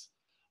lens.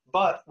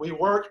 But we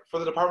work for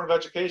the Department of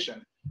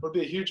Education. It would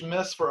be a huge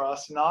miss for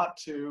us not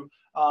to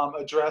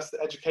address the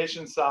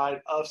education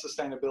side of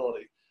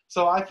sustainability.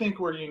 So I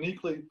think we're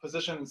uniquely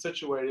positioned and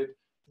situated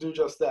to do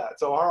just that.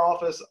 So our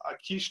office, a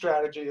key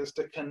strategy is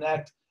to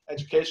connect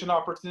education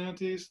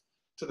opportunities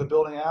to the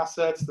building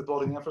assets, the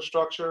building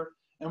infrastructure,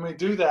 and we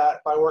do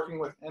that by working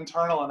with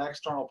internal and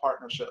external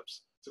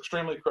partnerships. It's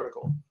extremely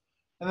critical.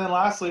 And then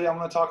lastly, I'm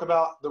going to talk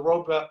about the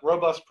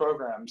robust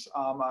programs.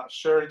 I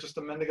shared just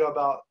a minute ago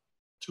about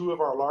two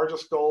of our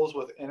largest goals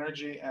with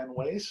energy and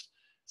waste.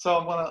 So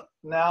I'm going to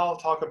now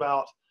talk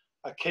about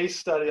a case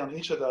study on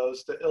each of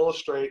those to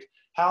illustrate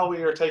how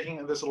we are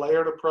taking this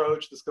layered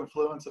approach, this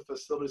confluence of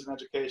facilities and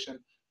education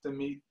to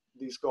meet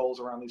these goals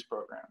around these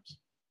programs.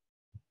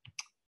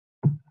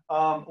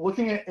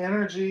 Looking at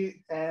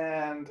energy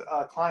and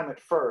climate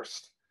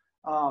first,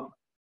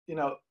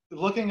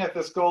 looking at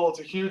this goal, it's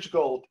a huge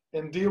goal.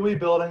 In DOE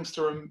buildings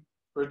to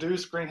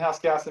reduce greenhouse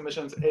gas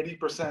emissions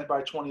 80%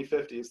 by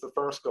 2050 is the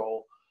first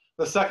goal.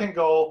 The second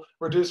goal,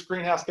 reduce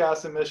greenhouse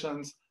gas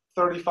emissions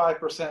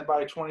 35%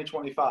 by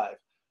 2025.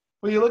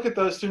 When you look at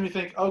those two and you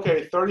think,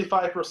 okay,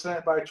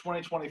 35% by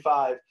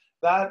 2025,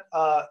 that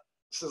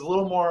sounds a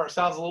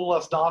little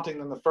less daunting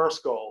than the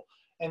first goal.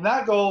 And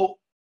that goal,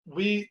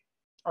 we're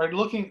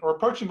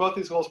approaching both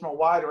these goals from a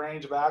wide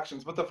range of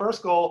actions, but the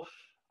first goal,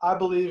 I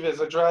believe,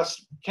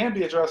 can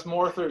be addressed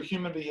more through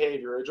human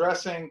behavior,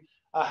 addressing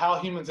how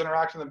humans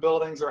interact in the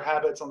buildings, their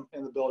habits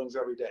in the buildings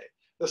every day.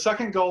 The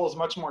second goal is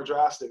much more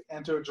drastic,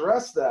 and to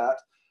address that,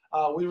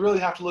 we really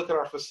have to look at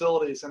our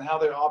facilities and how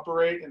they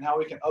operate and how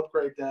we can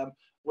upgrade them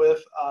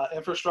with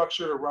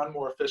infrastructure to run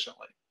more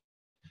efficiently.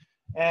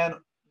 And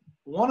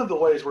one of the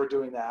ways we're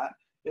doing that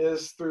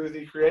is through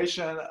the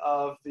creation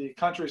of the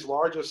country's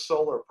largest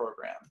solar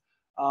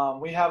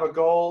program. We have a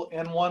goal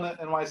in One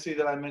NYC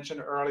that I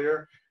mentioned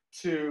earlier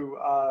to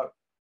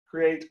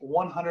create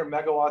 100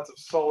 megawatts of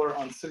solar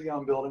on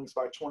city-owned buildings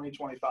by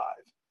 2025.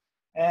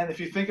 And if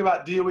you think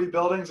about DOE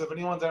buildings, if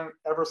anyone's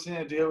ever seen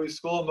a DOE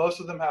school,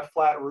 most of them have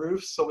flat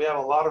roofs, so we have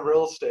a lot of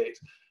real estate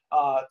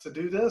to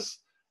do this.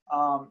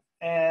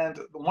 And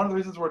one of the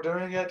reasons we're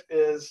doing it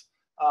is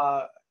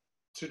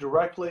to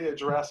directly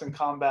address and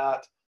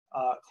combat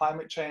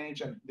climate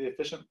change and the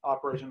efficient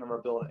operation of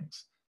our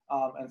buildings.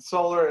 And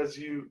solar, as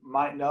you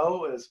might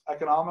know, is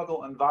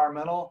economical,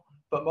 environmental,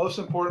 but most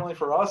importantly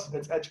for us,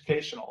 it's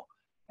educational.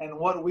 And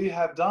what we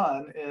have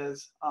done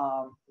is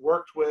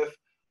worked with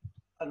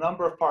a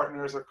number of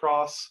partners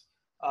across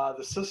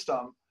the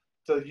system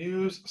to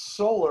use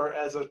solar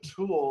as a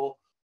tool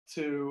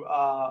to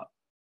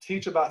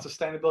teach about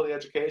sustainability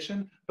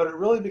education, but it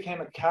really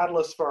became a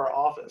catalyst for our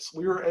office.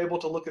 We were able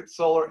to look at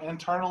solar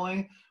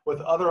internally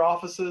with other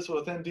offices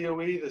within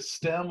DOE, the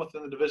STEM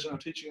within the Division of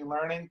Teaching and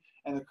Learning,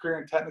 and the Career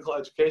and Technical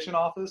Education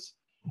Office,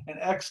 and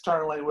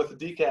externally with the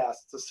DCAS.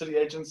 It's a city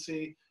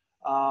agency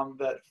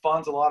that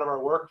funds a lot of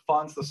our work,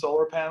 funds the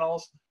solar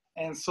panels,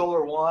 and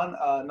Solar One,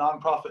 a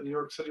nonprofit in New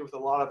York City with a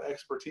lot of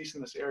expertise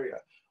in this area.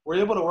 We're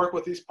able to work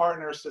with these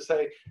partners to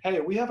say, hey,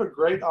 we have a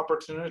great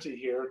opportunity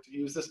here to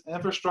use this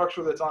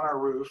infrastructure that's on our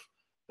roof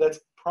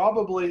that's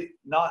probably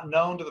not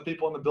known to the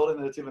people in the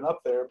building that it's even up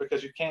there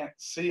because you can't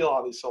see a lot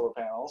of these solar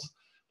panels.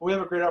 But we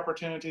have a great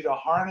opportunity to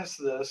harness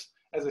this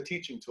as a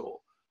teaching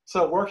tool.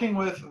 So working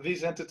with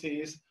these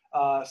entities,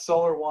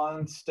 Solar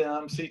One,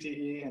 STEM,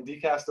 CTE, and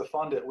DCAS to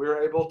fund it, we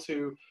were able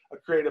to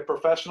create a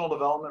professional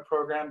development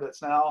program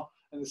that's now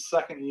in the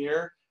second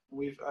year.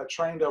 We've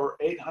trained over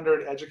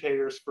 800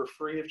 educators for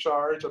free of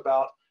charge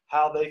about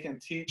how they can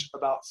teach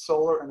about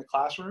solar in the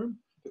classroom.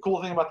 The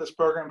cool thing about this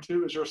program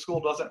too is your school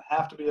doesn't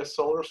have to be a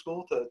solar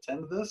school to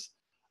attend this,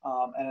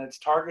 and it's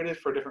targeted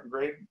for different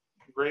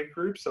grade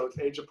groups, so it's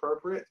age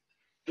appropriate.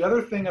 The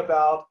other thing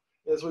about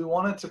is we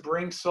wanted to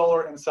bring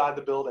solar inside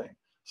the building.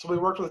 So we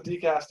worked with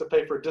DCAS to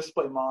pay for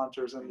display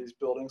monitors in these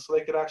buildings so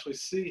they could actually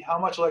see how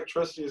much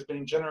electricity is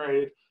being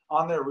generated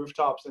on their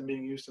rooftops and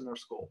being used in their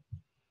school.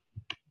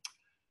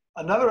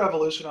 Another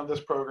evolution of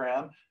this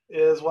program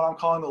is what I'm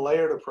calling the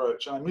layered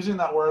approach. And I'm using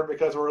that word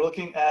because we're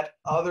looking at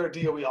other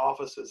DOE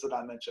offices that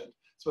I mentioned,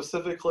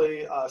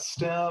 specifically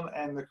STEM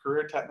and the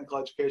Career Technical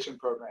Education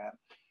Program.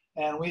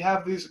 And we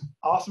have these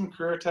awesome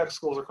career tech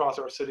schools across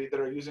our city that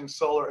are using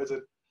solar as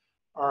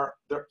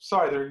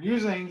they're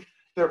using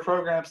their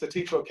programs to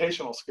teach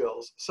vocational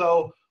skills.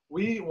 So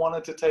we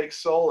wanted to take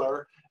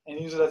solar and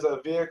use it as a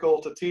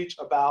vehicle to teach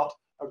about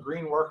a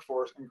green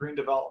workforce and green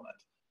development.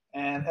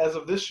 And as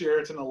of this year,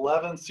 it's in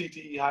 11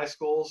 CTE high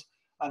schools,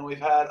 and we've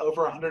had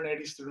over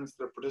 180 students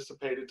that have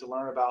participated to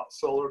learn about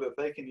solar that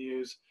they can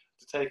use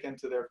to take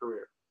into their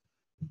career.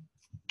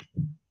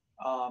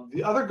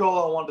 The other goal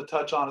I wanted to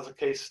touch on as a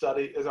case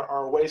study is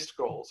our waste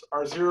goals,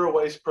 our zero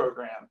waste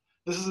program.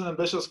 This is an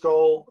ambitious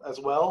goal as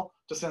well,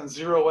 to send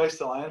zero waste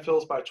to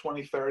landfills by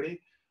 2030.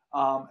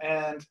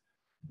 And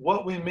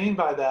what we mean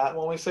by that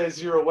when we say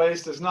zero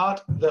waste is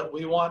not that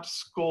we want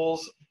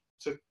schools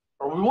to,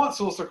 or we want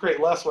schools to create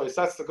less waste,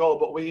 that's the goal,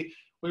 but we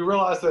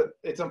realize that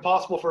it's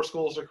impossible for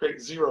schools to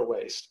create zero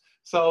waste.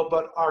 So,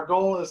 but our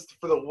goal is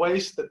for the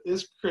waste that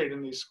is created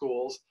in these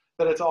schools,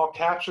 that it's all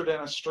captured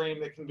in a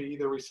stream that can be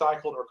either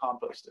recycled or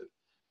composted.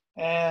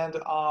 And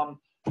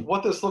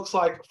what this looks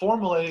like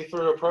formally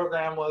through a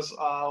program was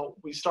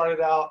we started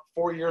out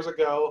 4 years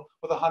ago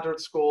with 100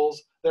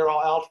 schools. They're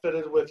all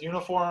outfitted with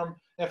uniform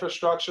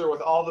infrastructure with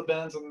all the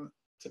bins and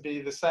to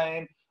be the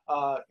same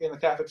in the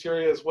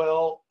cafeteria as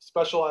well,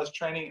 specialized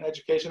training and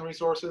education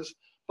resources.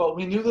 But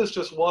we knew this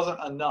just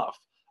wasn't enough.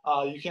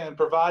 You can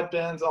provide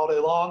bins all day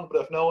long,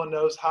 but if no one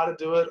knows how to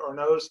do it or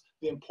knows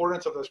the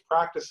importance of those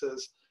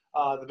practices,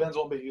 the bins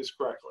won't be used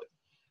correctly.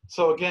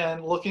 So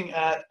again, looking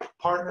at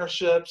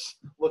partnerships,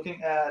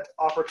 looking at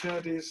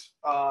opportunities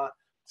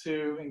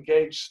to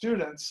engage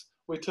students,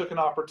 we took an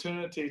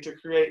opportunity to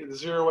create the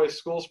Zero Waste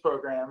Schools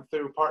program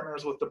through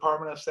partners with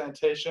Department of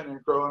Sanitation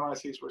and Grow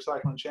NYC's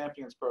Recycling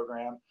Champions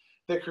program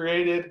that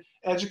created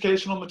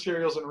educational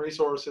materials and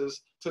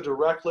resources to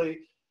directly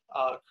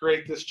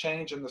create this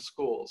change in the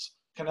schools,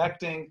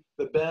 connecting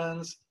the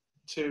bins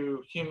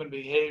to human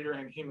behavior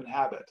and human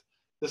habit.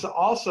 This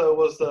also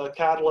was the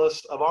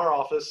catalyst of our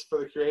office for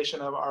the creation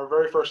of our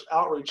very first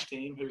outreach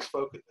team,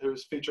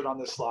 who's featured on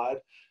this slide.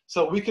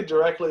 So we could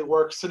directly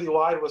work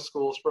citywide with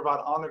schools to provide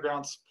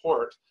on-the-ground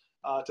support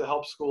to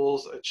help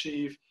schools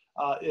achieve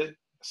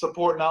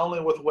support not only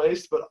with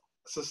waste, but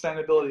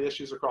sustainability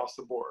issues across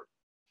the board.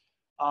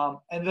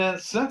 And then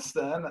since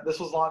then,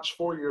 this was launched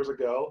 4 years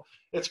ago,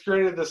 it's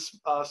created this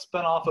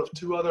spinoff of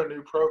 2 other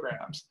new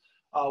programs.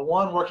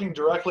 One working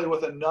directly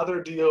with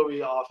another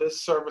DOE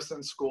office, Service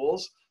in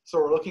Schools. So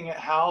we're looking at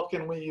how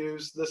can we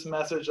use this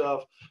message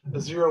of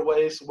zero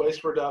waste,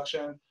 waste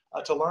reduction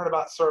to learn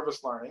about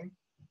service learning.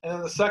 And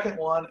then the second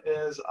one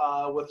is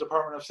with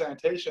Department of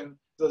Sanitation,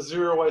 the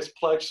Zero Waste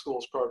Pledge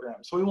Schools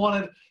program. So we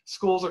wanted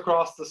schools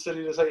across the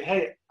city to say,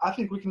 hey, I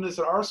think we can do this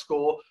at our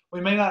school.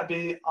 We may not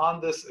be on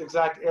this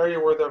exact area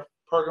where the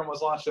program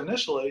was launched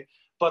initially,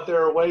 but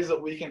there are ways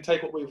that we can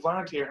take what we've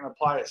learned here and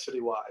apply it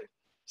citywide.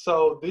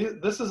 So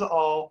this is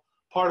all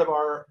part of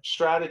our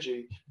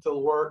strategy to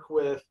work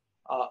with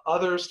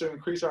others to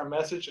increase our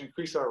message,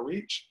 increase our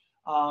reach.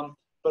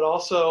 But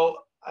also,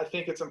 I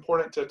think it's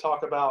important to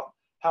talk about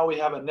how we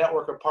have a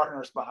network of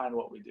partners behind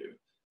what we do.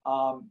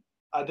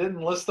 I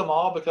didn't list them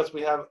all because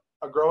we have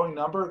a growing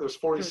number. There's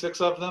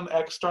 46 of them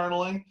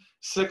externally,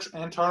 6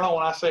 internal.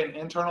 When I say an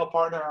internal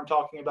partner, I'm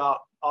talking about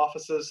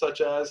offices such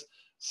as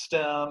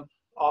STEM,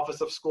 Office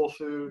of School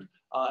Food,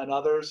 and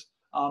others.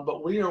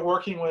 But we are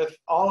working with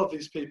all of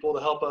these people to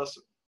help us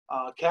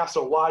cast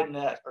a wide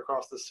net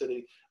across the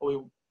city. We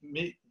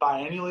meet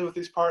biannually with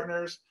these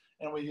partners,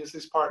 and we use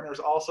these partners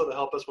also to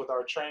help us with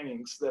our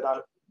trainings that I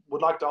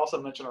would like to also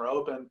mention are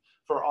open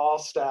for all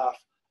staff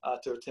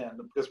to attend,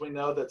 because we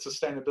know that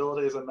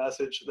sustainability is a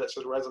message that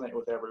should resonate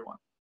with everyone.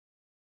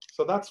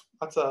 So that's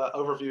an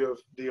overview of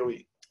DOE.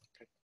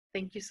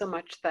 Thank you so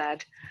much,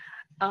 Thad.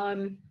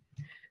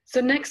 So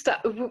next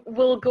up,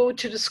 we'll go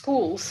to the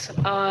schools.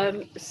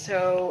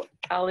 So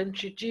I'll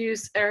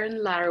introduce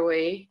Erin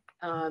Laraway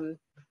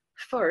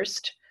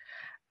first.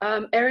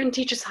 Erin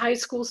teaches high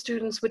school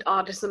students with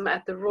autism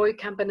at the Roy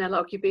Campanella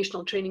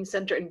Occupational Training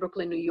Center in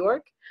Brooklyn, New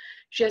York.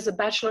 She has a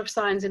Bachelor of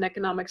Science in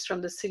Economics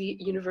from the City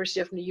University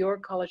of New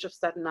York College of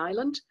Staten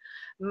Island,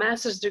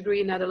 master's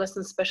degree in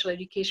adolescent special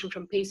education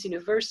from Pace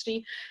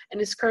University, and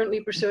is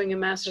currently pursuing a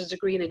master's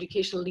degree in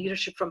educational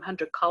leadership from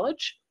Hunter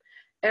College.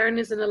 Erin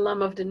is an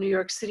alum of the New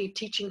York City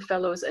Teaching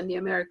Fellows and the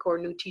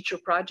AmeriCorps New Teacher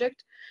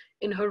Project.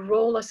 In her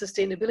role as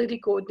sustainability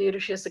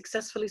coordinator, she has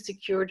successfully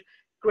secured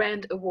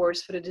grant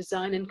awards for the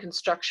design and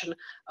construction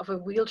of a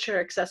wheelchair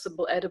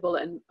accessible edible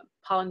and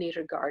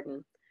pollinator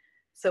garden.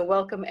 So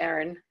welcome,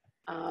 Erin.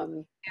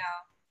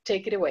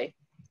 Take it away.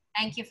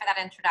 Thank you for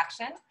that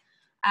introduction.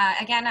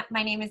 Again,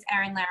 my name is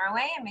Erin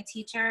Laraway. I'm a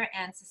teacher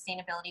and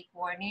sustainability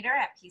coordinator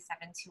at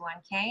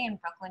P721K in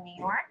Brooklyn, New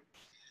York.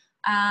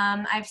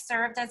 I've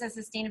served as a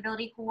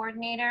sustainability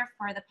coordinator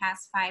for the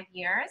past 5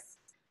 years.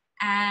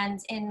 And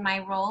in my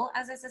role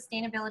as a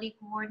sustainability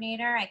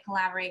coordinator, I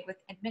collaborate with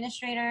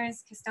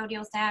administrators,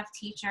 custodial staff,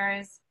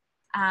 teachers,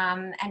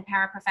 and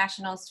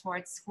paraprofessionals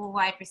towards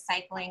school-wide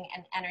recycling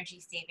and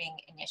energy-saving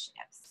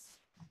initiatives.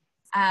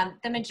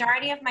 The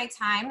majority of my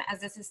time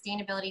as a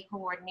sustainability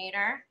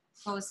coordinator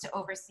goes to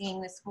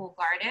overseeing the school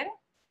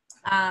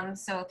garden.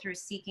 So through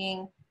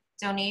seeking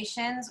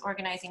donations,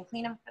 organizing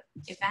cleanup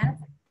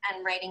events,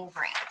 and writing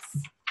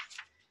grants.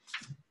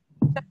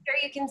 So here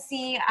you can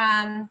see,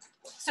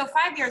 so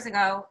 5 years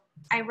ago,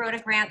 I wrote a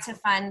grant to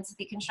fund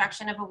the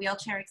construction of a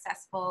wheelchair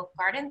accessible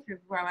garden through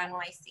Grow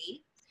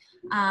NYC.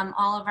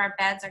 All of our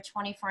beds are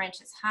 24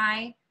 inches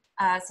high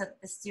so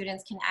that the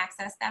students can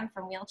access them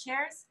from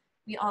wheelchairs.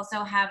 We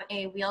also have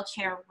a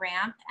wheelchair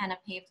ramp and a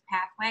paved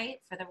pathway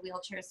for the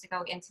wheelchairs to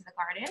go into the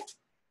garden.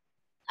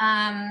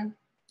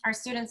 Our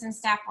students and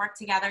staff work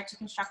together to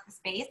construct the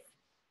space.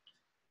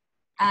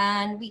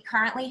 And we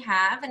currently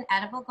have an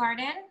edible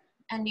garden,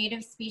 a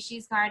native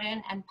species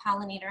garden, and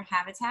pollinator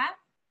habitat.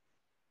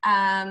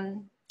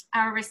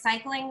 Our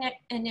recycling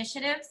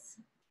initiatives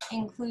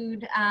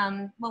include,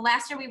 well,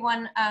 last year we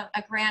won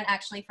a grant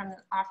actually from the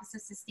Office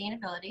of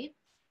Sustainability.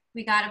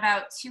 We got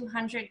about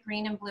 200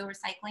 green and blue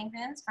recycling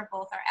bins for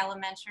both our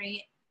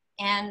elementary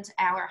and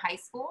our high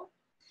school.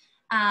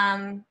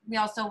 We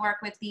also work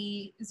with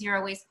the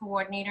zero waste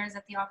coordinators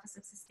at the Office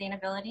of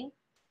Sustainability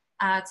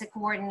to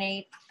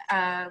coordinate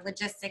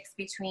logistics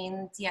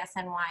between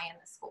DSNY and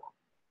the school.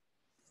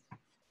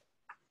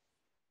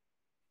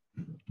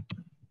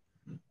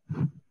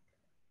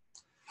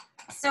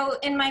 So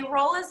in my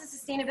role as a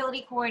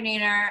sustainability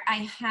coordinator,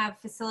 I have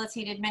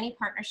facilitated many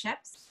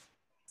partnerships.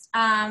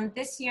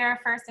 This year,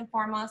 first and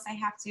foremost, I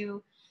have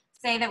to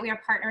say that we are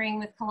partnering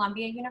with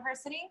Columbia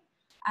University,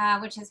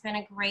 which has been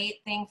a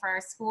great thing for our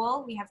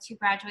school. We have 2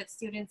 graduate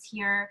students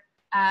here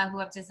who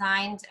have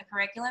designed a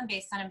curriculum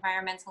based on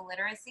environmental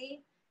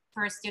literacy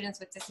for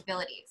students with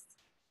disabilities.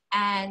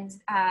 And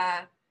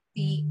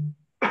the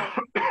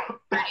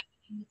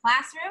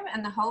classroom,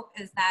 and the hope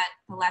is that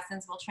the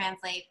lessons will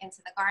translate into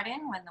the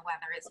garden when the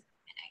weather is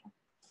permitting.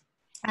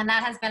 And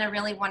that has been a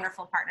really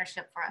wonderful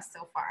partnership for us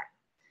so far.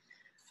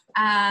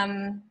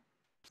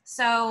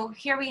 So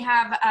here we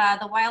have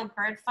the Wild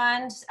Bird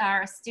Fund.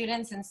 Our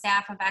students and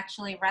staff have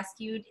actually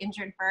rescued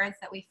injured birds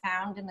that we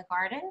found in the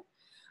garden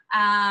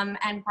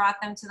and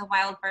brought them to the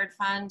Wild Bird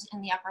Fund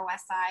in the Upper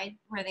West Side,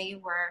 where they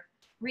were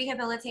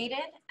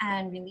rehabilitated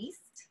and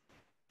released.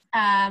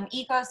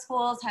 Eco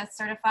Schools has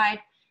certified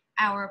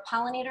our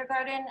pollinator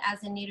garden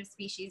as a native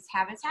species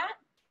habitat.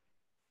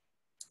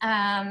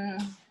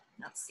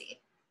 Let's see.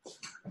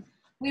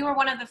 We were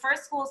one of the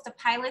first schools to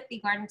pilot the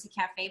Garden to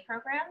Cafe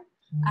program.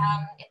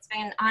 It's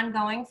been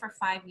ongoing for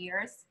 5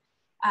 years.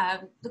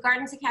 The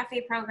Garden to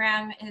Cafe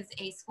program is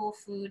a school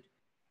food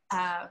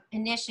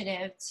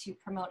initiative to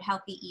promote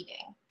healthy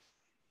eating.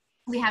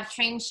 We have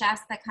trained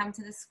chefs that come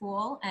to the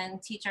school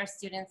and teach our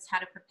students how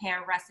to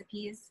prepare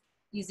recipes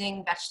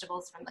using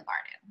vegetables from the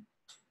garden.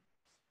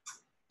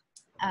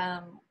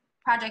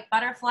 Project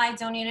Butterfly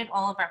donated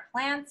all of our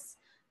plants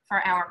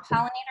for our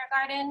pollinator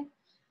garden.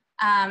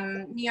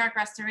 New York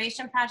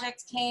Restoration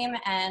Project came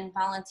and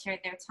volunteered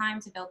their time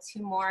to build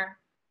 2 more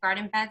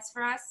garden beds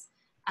for us,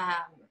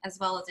 as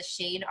well as a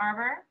shade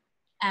arbor.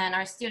 And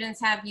our students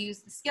have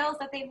used the skills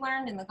that they've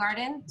learned in the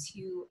garden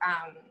to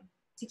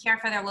care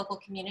for their local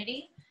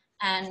community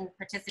and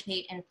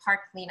participate in park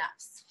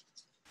cleanups.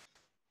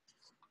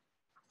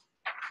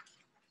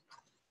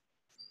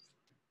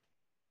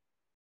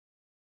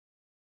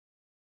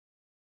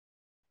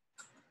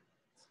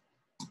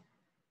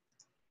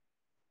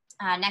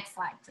 Next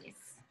slide, please.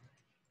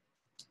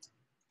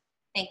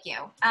 Thank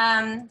you.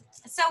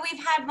 So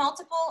we've had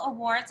multiple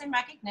awards and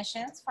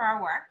recognitions for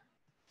our work.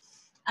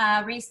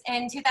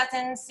 In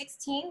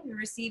 2016, we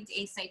received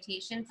a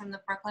citation from the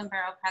Brooklyn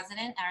Borough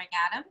President, Eric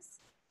Adams.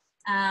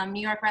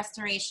 New York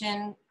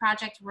Restoration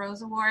Project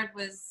Rose Award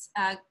was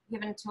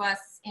given to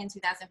us in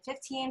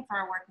 2015 for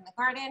our work in the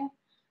garden.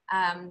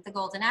 The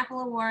Golden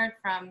Apple Award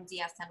from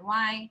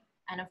DSNY,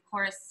 and of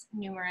course,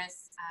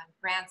 numerous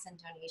grants and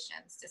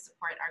donations to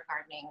support our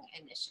gardening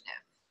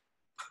initiative.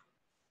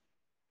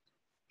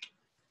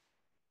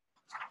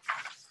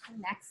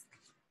 Next.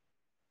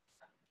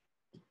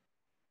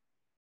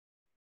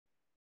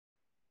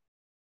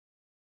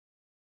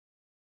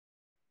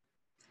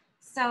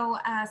 So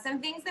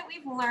some things that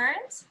we've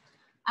learned.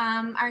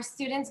 Our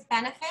students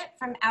benefit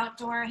from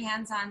outdoor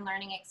hands-on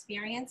learning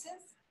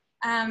experiences.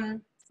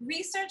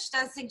 Research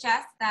does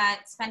suggest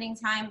that spending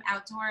time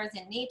outdoors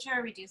in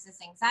nature reduces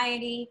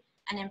anxiety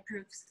and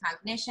improves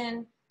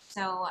cognition.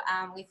 So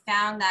we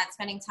found that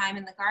spending time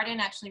in the garden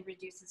actually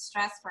reduces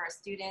stress for our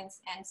students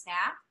and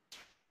staff.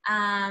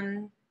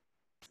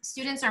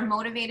 Students are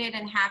motivated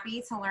and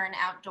happy to learn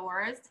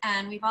outdoors,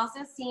 and we've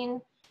also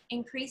seen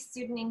increased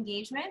student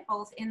engagement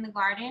both in the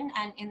garden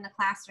and in the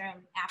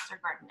classroom after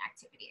garden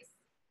activities.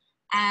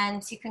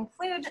 And to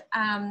conclude,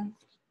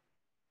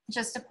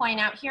 just to point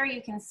out here,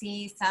 you can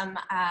see some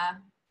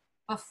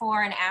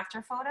before and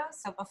after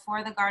photos. So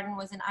before, the garden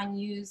was an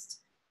unused,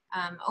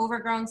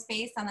 overgrown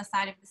space on the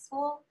side of the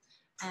school.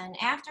 And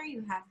after,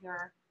 you have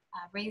your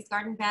raised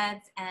garden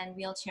beds and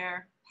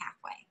wheelchair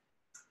pathway.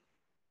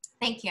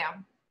 Thank you.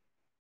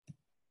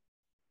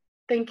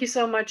 Thank you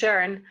so much,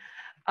 Erin.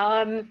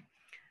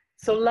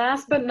 So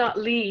last but not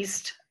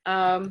least,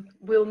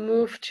 we'll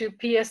move to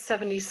PS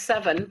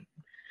 77.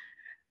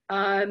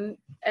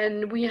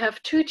 And we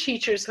have 2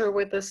 teachers who are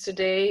with us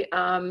today,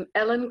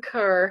 Ellen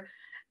Kerr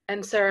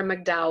and Sarah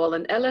McDowell.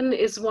 And Ellen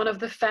is one of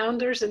the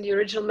founders and the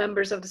original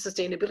members of the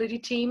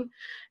sustainability team,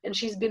 and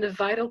she's been a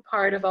vital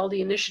part of all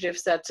the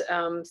initiatives at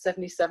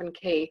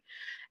 77K.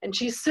 And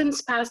she's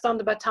since passed on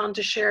the baton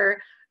to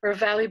share her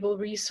valuable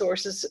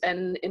resources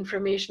and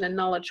information and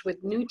knowledge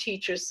with new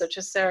teachers such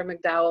as Sarah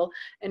McDowell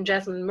and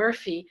Jasmine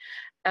Murphy.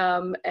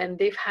 And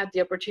they've had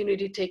the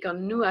opportunity to take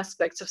on new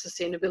aspects of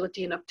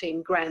sustainability and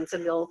obtain grants,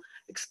 and they'll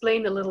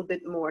explain a little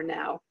bit more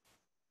now.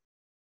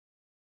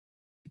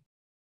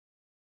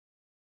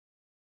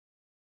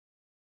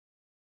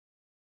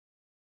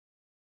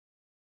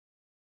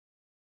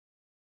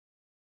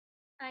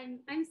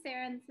 I'm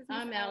Sarah, and this is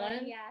I'm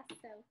Ellen. Yes.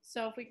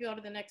 So if we could go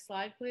to the next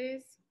slide,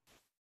 please.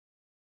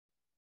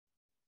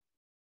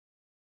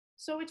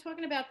 So we're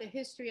talking about the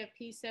history of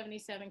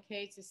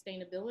P77K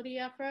sustainability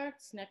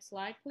efforts. Next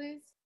slide,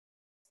 please.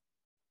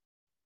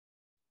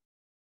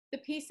 The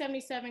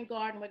P77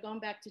 garden, we're going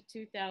back to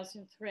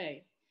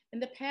 2003. In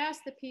the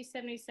past, the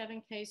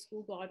P77K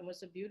school garden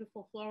was a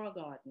beautiful floral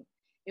garden.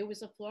 It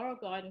was a floral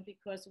garden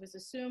because it was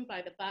assumed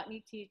by the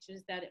botany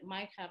teachers that it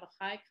might have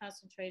a high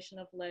concentration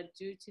of lead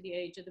due to the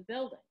age of the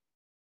building.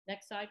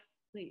 Next slide,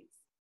 please.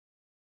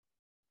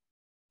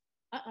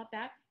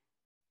 Back.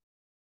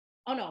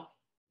 Oh, no.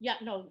 Yeah,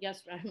 no,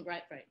 yes,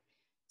 right.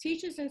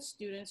 Teachers and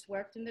students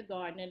worked in the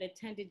garden and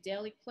attended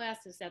daily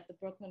classes at the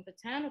Brooklyn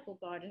Botanical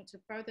Garden to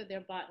further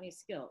their botany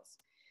skills.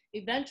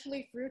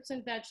 Eventually, fruits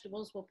and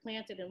vegetables were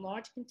planted in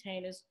large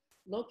containers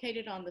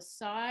located on the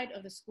side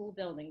of the school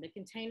building. The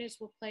containers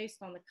were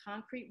placed on the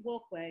concrete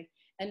walkway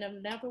and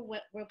never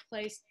were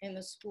placed in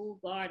the school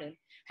garden.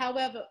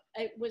 However,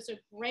 it was a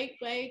great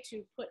way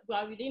to put,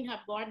 while we didn't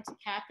have garden to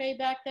cafe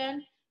back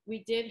then,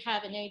 we did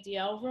have an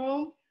ADL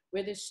room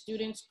where the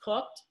students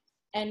cooked,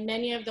 and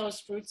many of those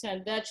fruits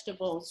and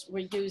vegetables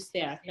were used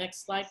there.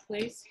 Next slide,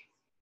 please.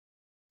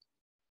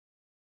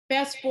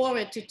 Fast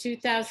forward to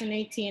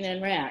 2018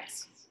 and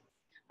RAGS.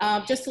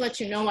 Just to let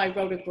you know, I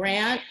wrote a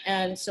grant,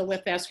 and so we're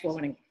fast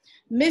forwarding.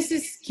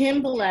 Mrs.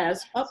 Kim Velez,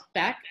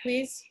 back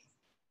please.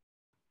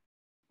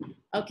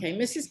 Okay,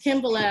 Mrs.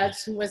 Kim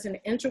Velez, who was an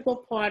integral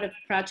part of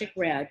Project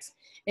RAGS,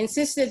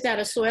 insisted that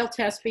a soil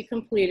test be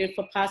completed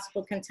for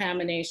possible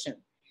contamination.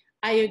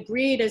 I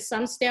agreed, as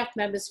some staff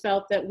members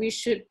felt that we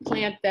should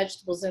plant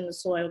vegetables in the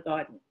soil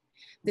garden.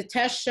 The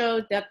test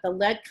showed that the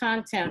lead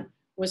content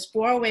was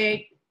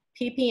 408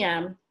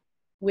 ppm,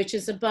 which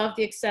is above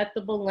the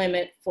acceptable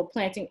limit for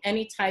planting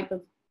any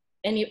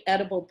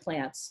edible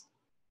plants.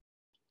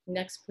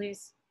 Next,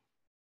 please.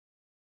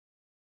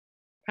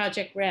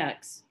 Project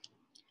RAGS.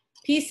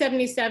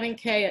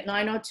 P77K at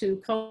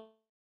 902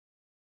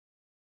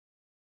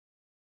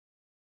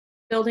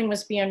 building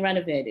was being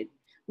renovated.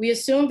 We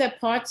assumed that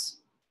parts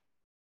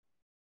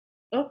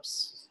of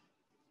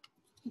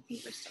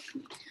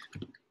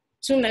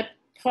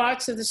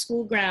the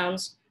school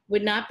grounds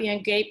would not be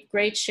in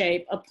great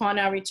shape upon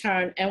our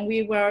return, and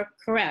we were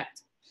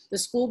correct. The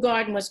school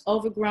garden was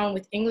overgrown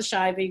with English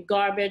ivy,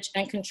 garbage,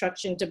 and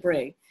construction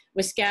debris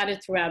was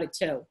scattered throughout it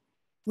too.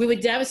 We were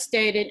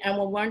devastated and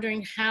were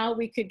wondering how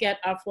we could get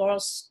our floral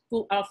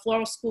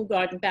school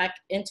garden back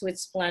into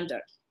its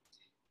splendor.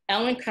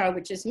 Ellen Kerr,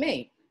 which is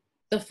me,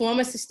 the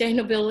former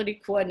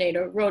sustainability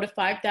coordinator, wrote a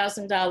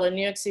 $5,000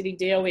 New York City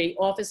DOE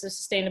Office of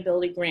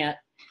Sustainability grant,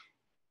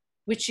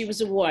 which she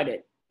was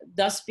awarded.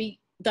 Thus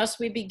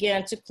we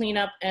began to clean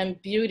up and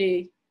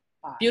beautify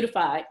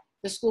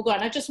the school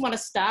garden. I just want to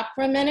stop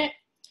for a minute.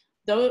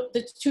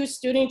 The two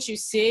students you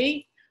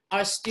see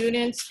are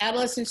students,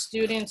 adolescent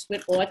students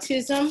with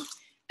autism.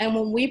 And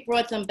when we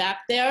brought them back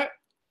there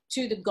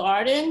to the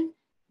garden,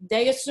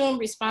 they assumed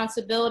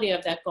responsibility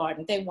of that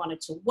garden. They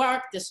wanted to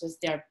work. This was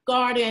their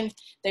garden.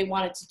 They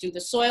wanted to do the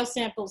soil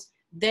samples.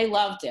 They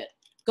loved it.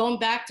 Going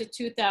back to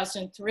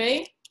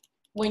 2003,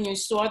 when you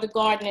saw the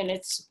garden in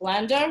its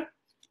splendor,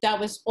 that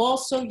was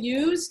also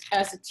used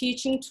as a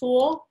teaching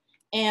tool,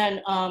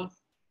 and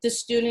the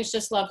students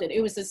just loved it.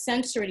 It was a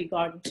sensory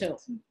garden too.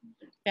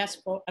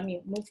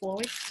 Move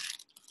forward.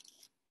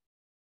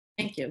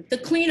 Thank you. The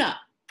cleanup.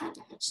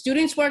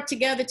 Students worked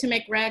together to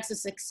make RAGS a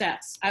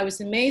success. I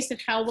was amazed at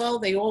how well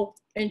they all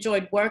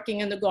enjoyed working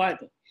in the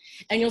garden.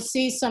 And you'll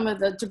see some of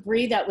the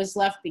debris that was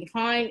left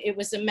behind. It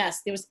was a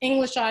mess. There was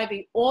English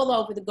ivy all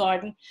over the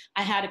garden.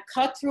 I had to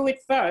cut through it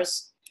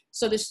first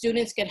so the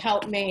students could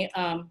help me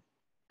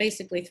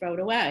basically throw it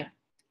away.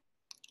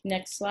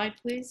 Next slide,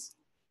 please.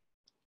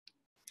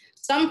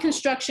 Some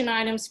construction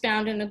items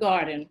found in the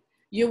garden.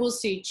 You will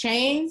see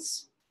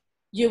chains.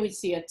 You would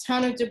see a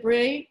ton of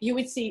debris. You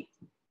would see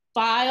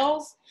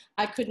files.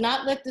 I could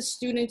not let the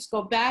students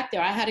go back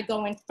there. I had to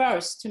go in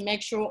first to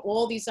make sure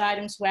all these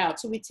items were out.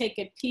 So we take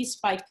it piece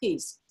by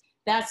piece.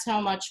 That's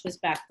how much was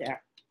back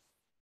there.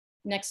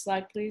 Next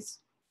slide, please.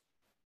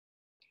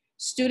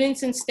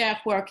 Students and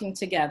staff working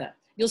together.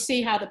 You'll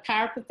see how the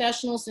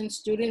paraprofessionals and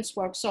students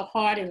work so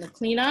hard in the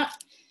cleanup.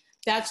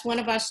 That's one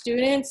of our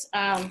students.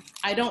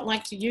 I don't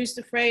like to use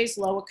the phrase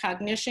lower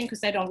cognition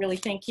because I don't really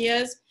think he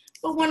is,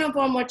 but one of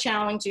our more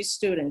challenging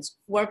students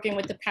working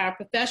with the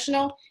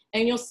paraprofessional.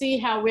 And you'll see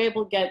how we're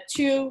able to get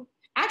two,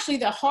 actually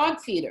they're hog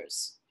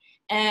feeders.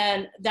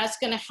 And that's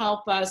gonna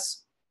help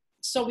us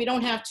so we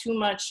don't have too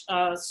much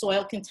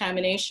soil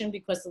contamination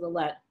because of the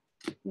lead.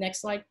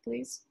 Next slide,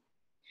 please.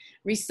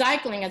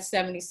 Recycling at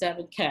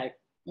 77K,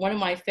 one of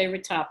my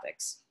favorite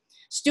topics.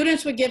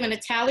 Students were given a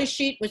tally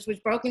sheet, which was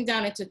broken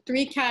down into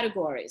 3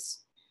 categories.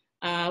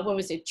 What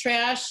was it?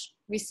 Trash,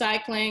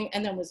 recycling,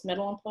 and then was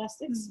metal and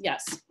plastics? Mm-hmm.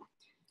 Yes.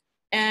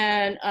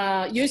 And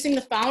using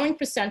the following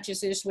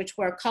percentages, which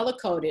were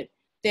color-coded,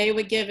 they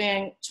were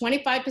giving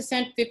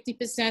 25%,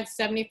 50%,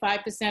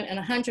 75%, and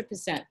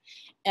 100%.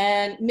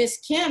 And Ms.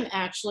 Kim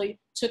actually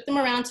took them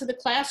around to the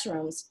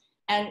classrooms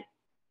and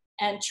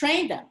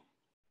trained them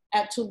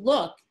to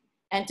look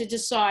and to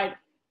decide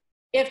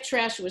if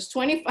trash was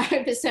 25%,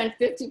 50%,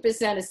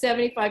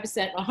 or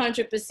 75%,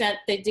 100%,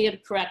 they did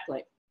it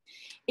correctly.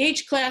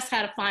 Each class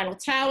had a final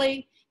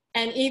tally,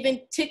 and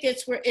even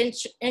tickets were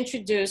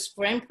introduced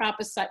for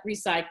improper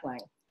recycling.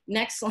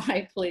 Next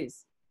slide,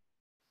 please.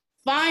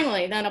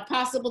 Finally, then a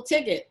possible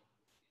ticket.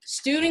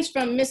 Students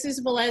from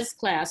Mrs. Velez's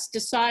class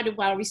decided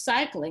while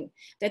recycling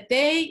that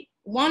they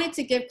wanted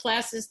to give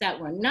classes that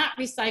were not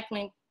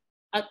recycling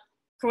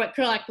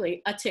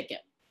correctly a ticket.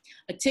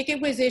 A ticket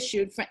was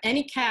issued for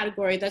any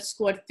category that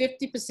scored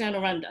 50%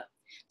 or under.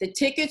 The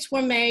tickets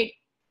were made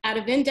out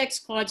of index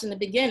cards in the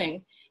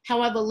beginning.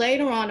 However,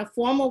 later on, a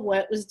formal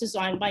work was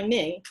designed by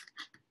me,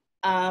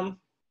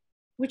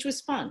 which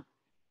was fun.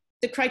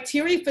 The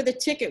criteria for the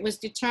ticket was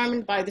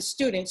determined by the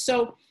students.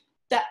 So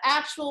the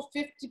actual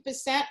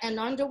 50% and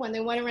under, when they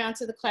went around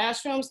to the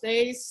classrooms,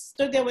 they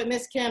stood there with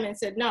Ms. Kim and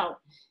said, no,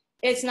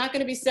 it's not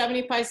gonna be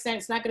 75%,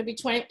 it's not gonna be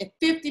 20,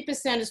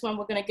 50% is when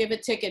we're gonna give a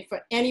ticket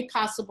for any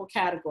possible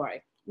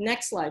category.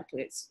 Next slide,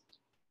 please.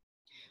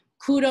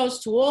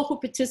 Kudos to all who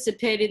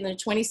participated in the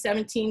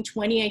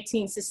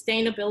 2017-2018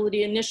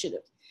 Sustainability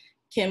Initiative.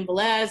 Kim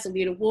Velez,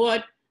 Alita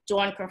Ward,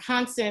 Dawn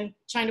Kerr-Hansen,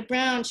 China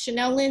Brown,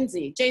 Chanel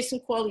Lindsay, Jason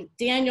Corley,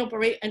 Daniel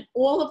Barrett, and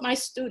all of my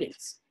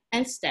students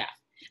and staff.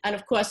 And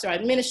of course, our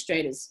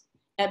administrators,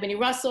 Ebony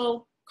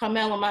Russell,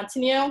 Carmela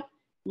Montanil,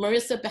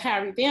 Marissa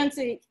Bahari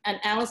Vanzi, and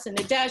Allison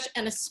Nadesh,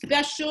 and a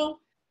special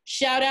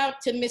shout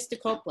out to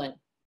Mr. Copeland,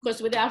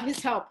 because without his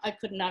help, I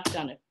could not have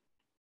done it.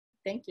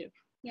 Thank you.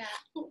 Yeah,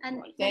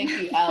 and thank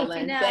you,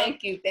 Ellen.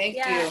 Thank you, thank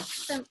you.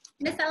 So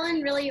Miss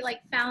Ellen really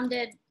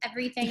founded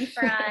everything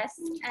for us,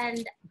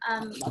 and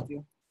Love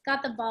you.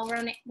 Got the ball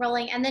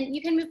rolling. And then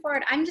you can move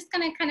forward. I'm just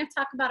going to kind of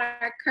talk about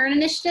our current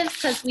initiatives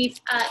because we've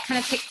kind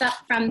of picked up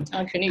from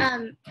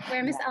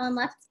where Miss Ellen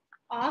left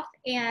off.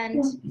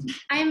 And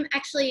I'm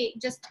actually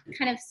just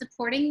kind of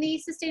supporting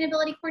the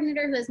sustainability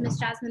coordinator, who is Miss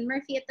Jasmine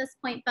Murphy at this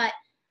point. But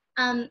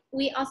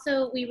we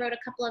wrote a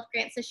couple of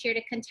grants this year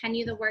to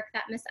continue the work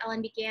that Miss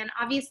Ellen began.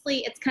 Obviously,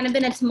 it's kind of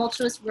been a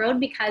tumultuous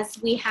road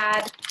because we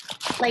had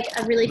like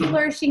a really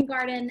flourishing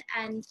garden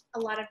and a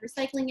lot of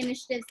recycling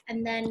initiatives,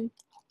 and then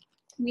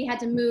we had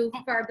to move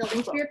for our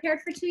building to be repaired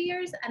for 2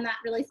 years, and that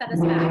really set us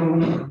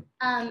back.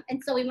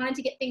 And so we wanted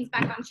to get things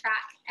back on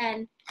track.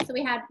 And so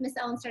we had Miss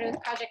Ellen started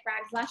with Project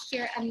Rags last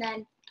year, and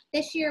then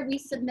this year we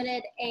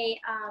submitted a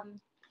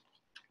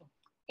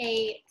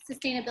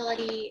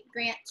sustainability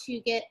grant to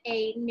get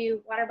a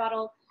new water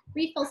bottle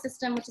refill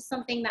system, which is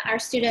something that our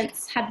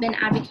students have been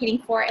advocating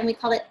for, and we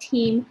call it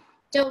Team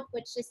DOPE,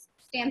 which just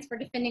stands for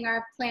Defending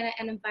Our Planet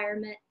and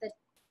Environment. The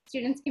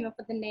students came up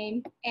with the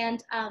name,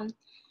 and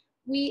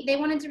they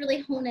wanted to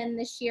really hone in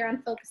this year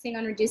on focusing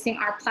on reducing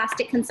our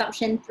plastic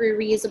consumption through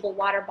reusable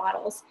water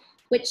bottles,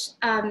 which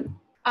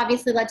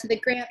obviously led to the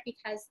grant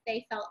because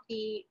they felt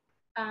the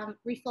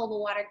refillable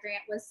water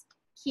grant was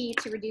key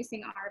to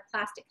reducing our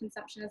plastic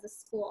consumption as a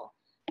school.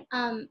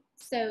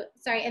 So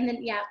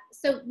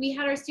we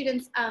had our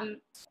students,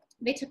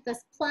 they took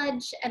this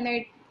pledge, and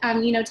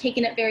they're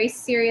taking it very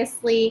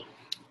seriously,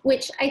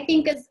 which I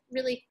think is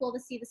really cool to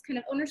see this kind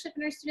of ownership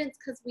in our students,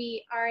 because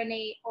we are in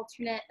a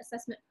alternate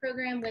assessment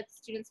program with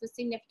students with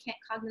significant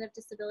cognitive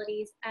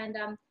disabilities. And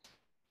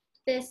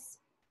this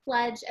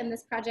pledge and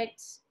this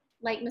project,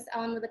 like Miss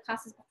Ellen with the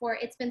classes before,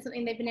 it's been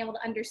something they've been able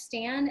to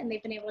understand, and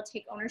they've been able to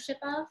take ownership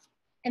of,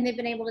 and they've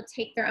been able to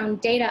take their own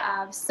data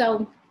of.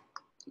 So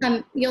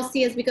you'll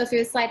see as we go through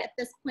the slide, at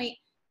this point,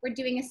 we're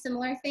doing a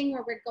similar thing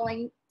where we're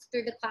going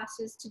through the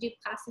classes to do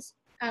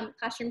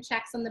classroom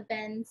checks on the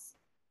bins,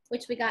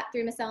 which we got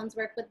through Miss Ellen's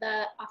work with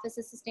the Office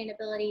of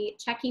Sustainability,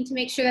 checking to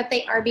make sure that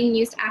they are being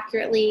used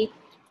accurately.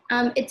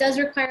 It does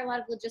require a lot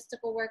of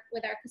logistical work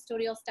with our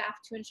custodial staff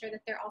to ensure that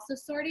they're also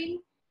sorting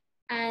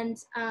and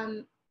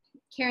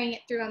carrying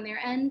it through on their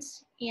end.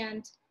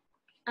 And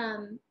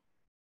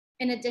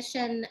in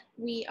addition,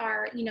 we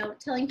are,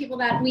 telling people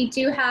that we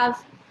do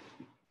have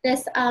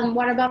this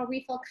water bottle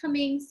refill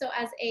coming. So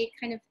as a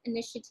kind of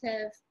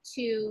initiative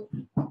to,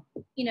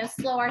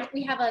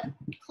 we have a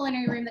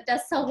culinary room that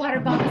does sell water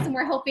bottles, and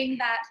we're hoping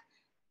that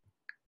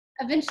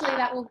eventually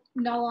that will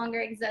no longer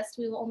exist.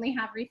 We will only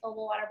have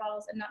refillable water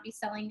bottles and not be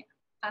selling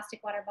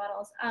plastic water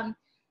bottles.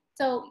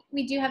 So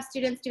we do have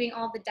students doing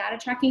all the data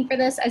tracking for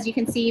this. As you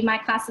can see, my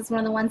class is one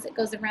of the ones that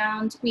goes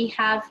around. We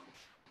have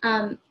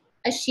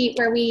a sheet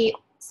where we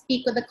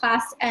speak with the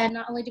class, and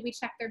not only do we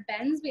check their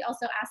bins, we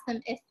also ask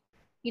them if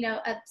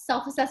a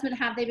self-assessment,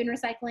 have they been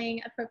recycling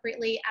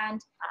appropriately?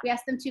 And we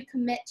ask them to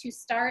commit to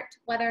start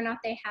whether or not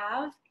they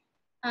have,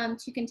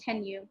 to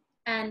continue.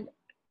 And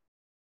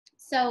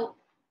so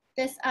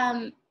this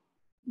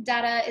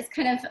data is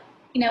kind of,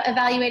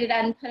 evaluated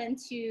and put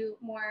into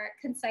more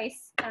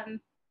concise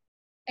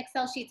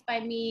Excel sheets by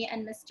me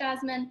and Miss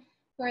Jasmine,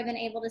 who are then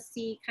able to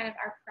see kind of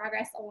our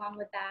progress along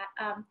with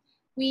that.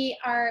 We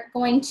are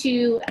going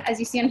to, as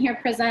you see on here,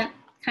 present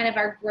kind of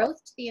our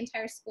growth to the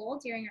entire school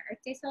during our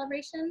Earth Day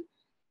celebration.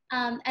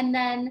 And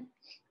then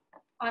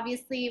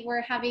obviously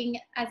we're having,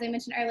 as I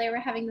mentioned earlier, we're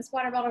having this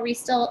water bottle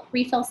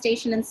refill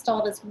station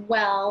installed as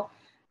well,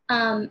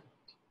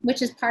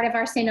 which is part of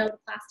our Say No to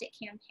Plastic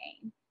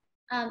campaign.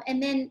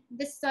 And then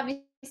this is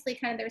obviously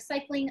kind of the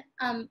recycling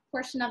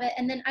portion of it.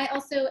 And then I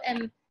also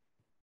am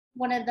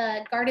one of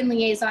the garden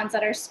liaisons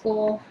at our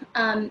school.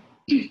 And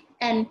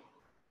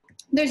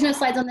there's no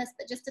slides on this,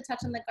 but just to touch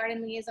on the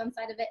garden liaison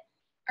side of it,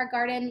 our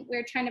garden,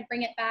 we're trying to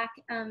bring it back.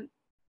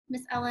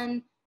 Miss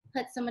Ellen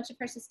put so much of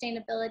her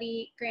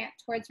sustainability grant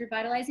towards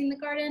revitalizing the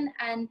garden.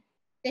 And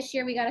this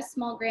year we got a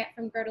small grant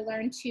from Grow to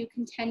Learn to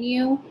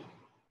continue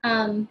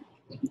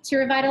to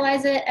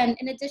revitalize it. And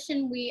in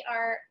addition, we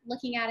are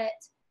looking at it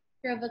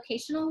through a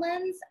vocational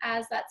lens,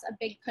 as that's a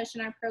big push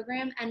in our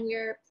program. And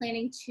we're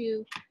planning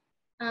to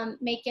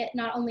make it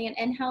not only an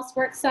in-house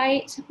work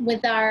site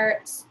with our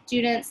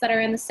students that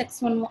are in the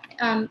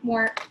 611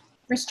 more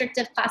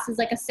restrictive classes,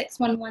 like a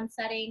 611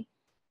 setting.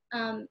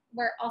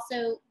 We're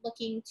also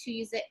looking to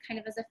use it kind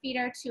of as a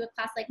feeder to a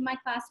class like my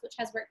class, which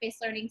has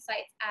work-based learning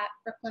sites at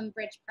Brooklyn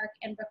Bridge Park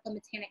and Brooklyn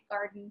Botanic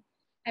Garden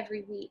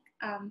every week.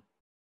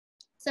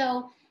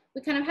 So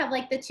we kind of have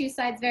like the two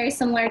sides very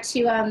similar to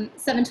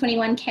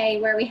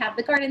 721K, where we have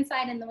the garden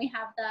side and then we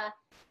have the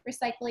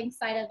recycling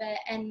side of it,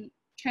 and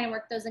trying to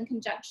work those in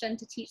conjunction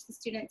to teach the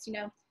students,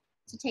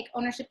 to take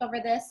ownership over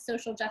this,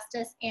 social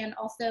justice, and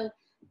also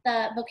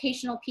the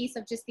vocational piece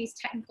of just these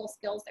technical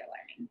skills they're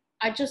learning.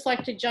 I'd just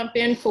like to jump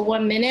in for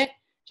 1 minute,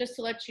 just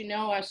to let you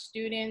know our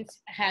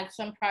students had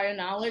some prior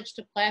knowledge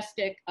to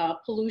plastic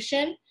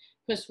pollution,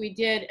 because we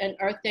did an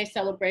Earth Day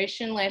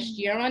celebration last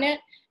year on it.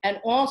 And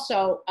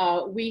also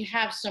we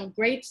have some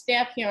great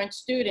staff here and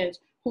students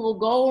who will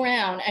go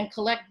around and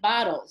collect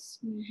bottles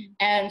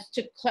and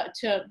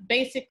to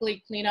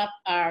basically clean up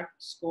our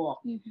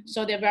school.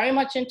 So they're very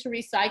much into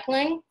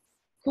recycling.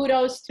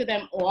 Kudos to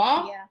them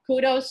all. Yeah.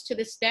 Kudos to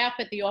the staff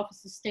at the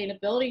Office of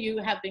Sustainability. You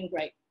have been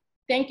great.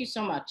 Thank you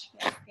so much.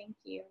 Yes, thank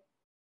you.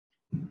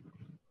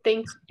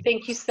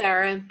 Thank you,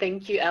 Sarah, and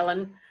thank you,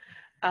 Ellen,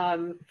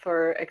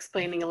 for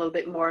explaining a little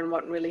bit more on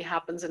what really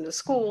happens in the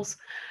schools.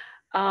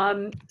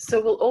 So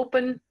we'll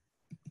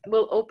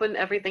open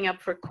everything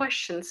up for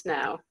questions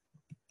now.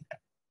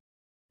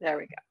 There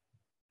we go.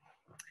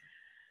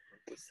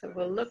 So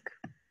we'll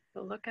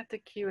look at the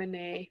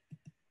Q&A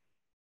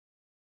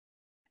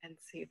and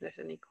see if there's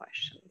any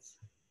questions.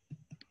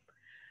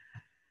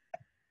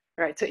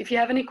 All right, so if you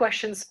have any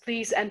questions,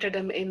 please enter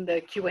them in the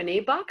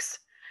Q&A box.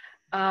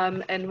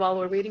 And while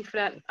we're waiting for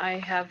that, I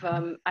have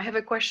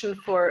a question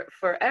for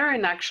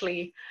Erin,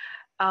 actually.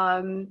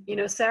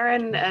 Sarah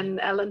and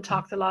Ellen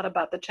talked a lot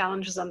about the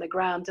challenges on the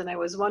ground, and I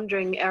was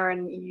wondering,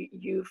 Erin,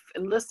 you've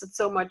enlisted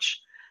so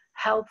much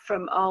help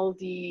from all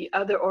the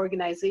other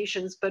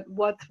organizations, but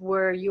what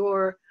were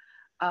your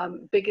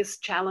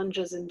biggest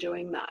challenges in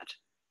doing that?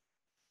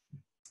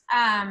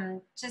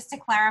 Just to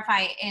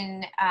clarify,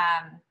 in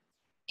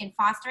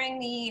fostering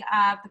the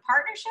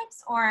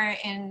partnerships, or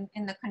in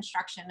the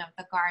construction of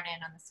the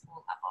garden on the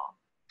school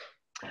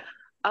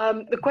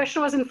level? The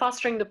question was in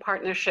fostering the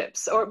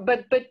partnerships,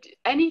 but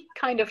any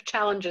kind of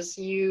challenges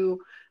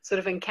you sort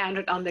of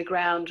encountered on the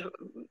ground,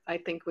 I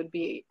think would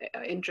be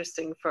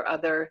interesting for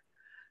other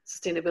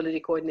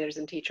sustainability coordinators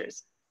and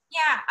teachers.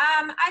 Yeah,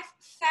 I've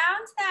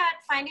found that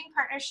finding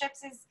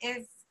partnerships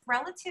is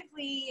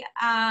relatively,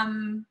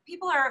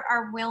 people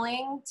are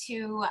willing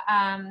to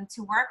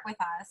work with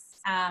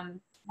us.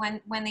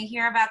 When they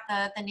hear about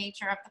the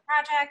nature of the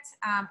project,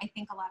 I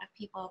think a lot of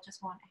people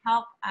just want to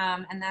help,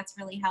 and that's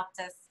really helped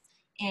us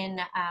in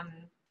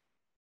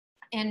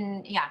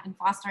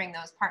fostering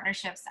those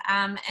partnerships.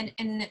 And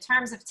in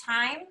terms of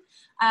time,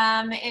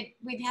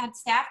 we've had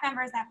staff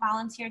members that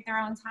volunteered their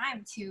own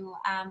time to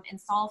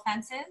install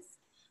fences,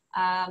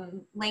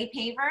 lay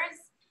pavers.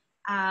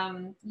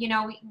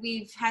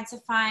 We've had to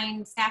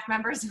find staff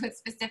members with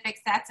specific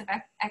sets of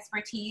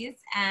expertise,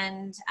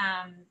 and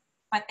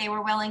but they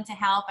were willing to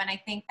help, and I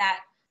think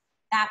that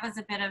was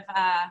a bit of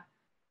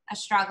a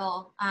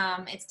struggle.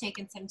 It's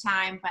taken some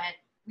time, but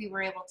we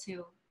were able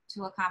to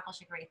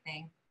accomplish a great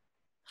thing.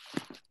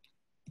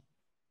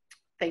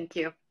 Thank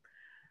you.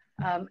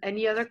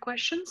 Any other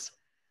questions?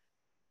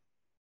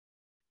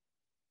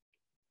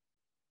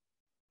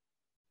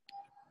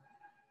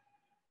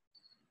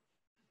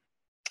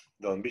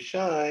 Don't be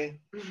shy.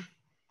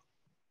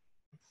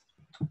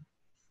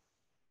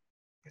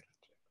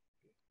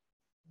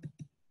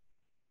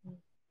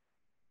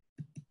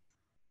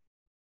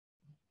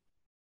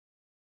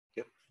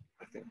 Yep,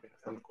 I think we have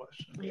some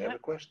question. We have a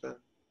question.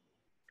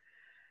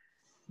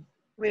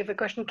 We have a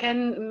question.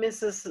 Can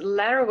Mrs.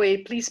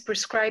 Laraway please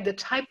prescribe the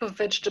type of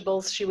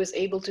vegetables she was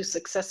able to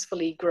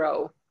successfully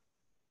grow?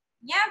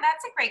 Yeah,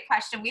 that's a great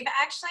question. We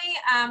actually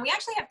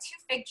have 2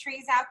 fig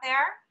trees out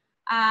there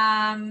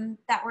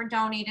that were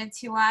donated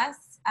to us.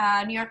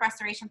 New York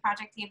Restoration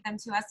Project gave them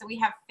to us. So we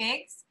have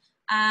figs.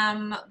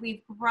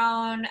 We've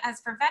grown,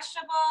 as for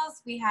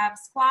vegetables, we have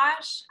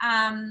squash.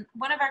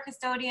 One of our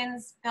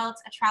custodians built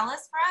a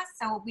trellis for us,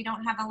 so we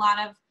don't have a lot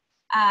of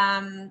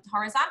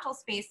horizontal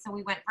space, so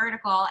we went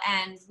vertical,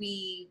 and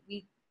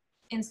we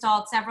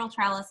installed several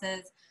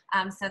trellises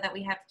so that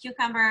we have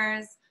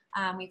cucumbers.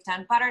 We've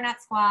done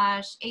butternut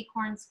squash,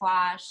 acorn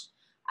squash,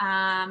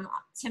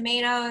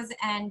 tomatoes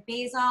and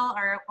basil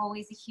are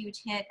always a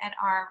huge hit at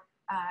our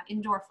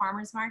indoor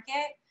farmers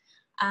market.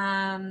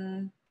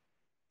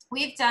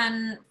 We've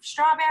done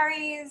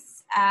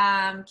strawberries,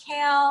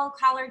 kale,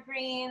 collard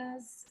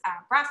greens,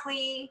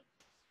 broccoli.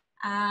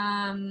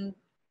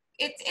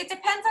 It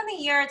depends on the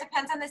year, it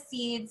depends on the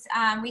seeds.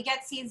 We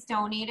get seeds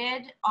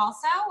donated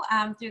also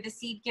through the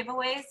seed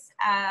giveaways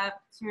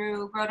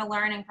through Grow to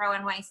Learn and Grow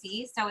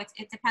NYC. So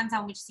it depends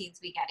on which seeds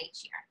we get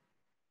each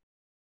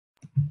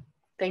year.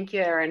 Thank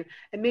you, Erin.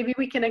 And maybe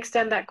we can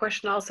extend that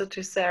question also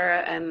to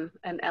Sarah and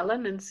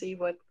Ellen and see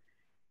what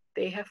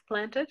they have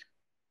planted.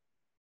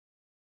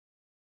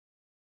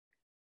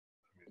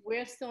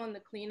 We're still in the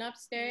cleanup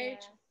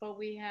stage, but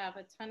we have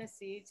a ton of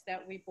seeds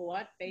that we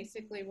bought.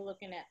 Basically, we're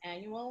looking at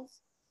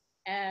annuals.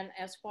 And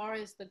as far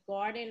as the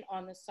garden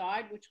on the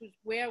side, which was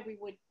where we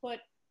would put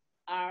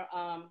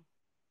our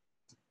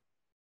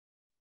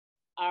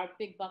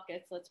big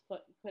buckets, let's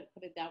put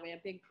it that way, our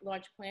big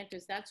large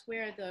planters, that's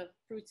where the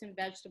fruits and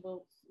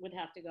vegetables would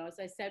have to go. As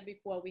I said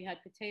before, we had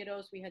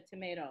potatoes, we had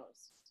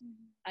tomatoes.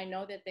 I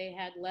know that they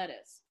had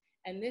lettuce.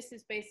 And this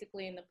is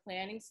basically in the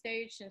planning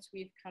stage since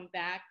we've come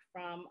back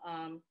from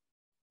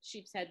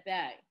Sheepshead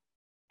Bay.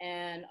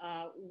 And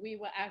we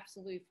were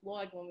absolutely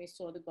floored when we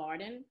saw the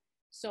garden.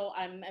 So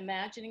I'm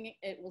imagining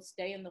it will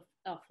stay in the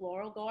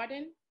floral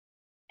garden.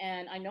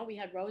 And I know we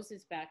had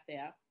roses back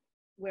there.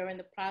 We're in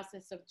the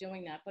process of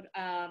doing that. But,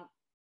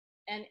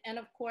 and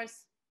of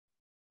course,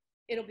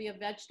 it'll be a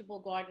vegetable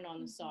garden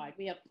on the side.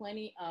 We have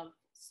plenty of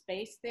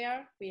space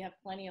there. We have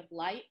plenty of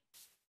light.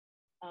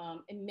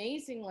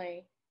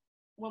 Amazingly,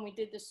 when we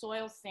did the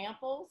soil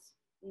samples,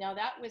 now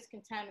that was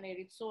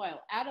contaminated soil.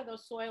 Out of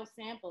those soil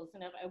samples,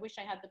 and I wish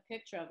I had the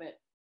picture of it,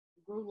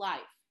 grew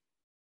life.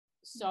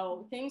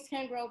 So things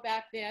can grow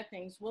back there,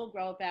 things will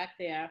grow back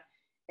there.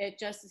 It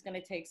just is going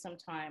to take some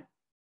time.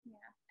 Yeah,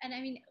 and I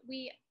mean,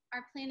 we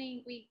are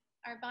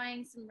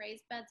buying some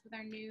raised beds with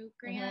our new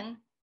grant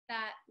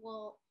that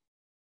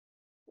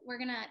we're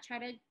going to try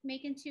to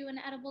make into an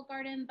edible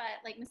garden, but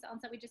like Ms. Ellen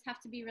said, we just have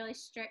to be really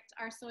strict.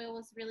 Our soil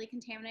was really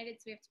contaminated,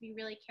 so we have to be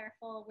really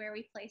careful where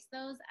we place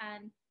those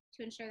and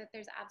to ensure that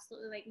there's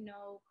absolutely like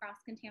no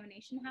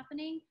cross-contamination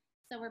happening.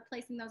 So we're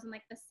placing those on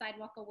like the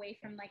sidewalk away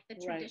from like the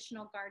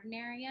traditional garden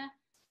area.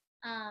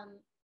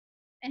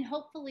 And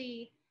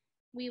hopefully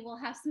we will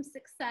have some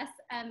success.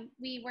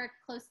 We work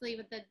closely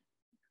with the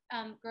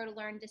Grow to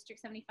Learn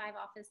District 75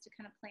 office to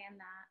kind of plan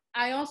that.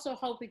 I also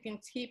hope we can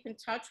keep in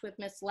touch with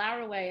Miss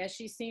Laraway, as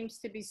she seems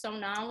to be so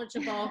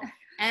knowledgeable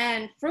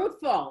and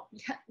fruitful.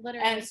 Yeah,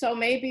 literally. And so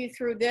maybe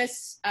through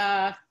this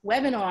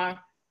webinar,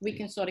 we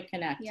can sort of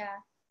connect. Yeah.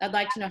 I'd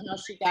like to know how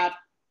she got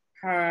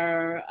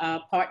her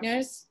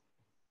partners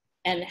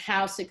and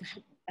how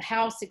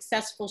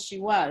successful she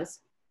was.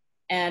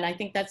 And I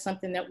think that's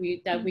something that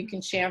we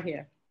can share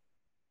here.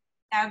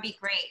 That would be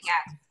great.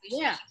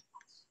 Yeah.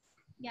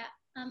 Yeah.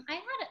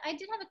 I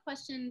did have a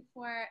question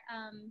for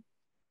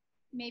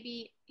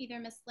maybe either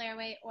Miss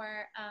Laraway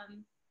or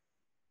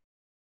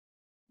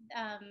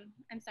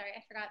I'm sorry,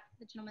 I forgot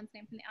the gentleman's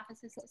name from the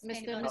Office of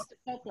Sustainability. Mr.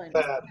 Copeland.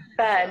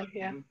 Bad,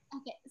 yeah.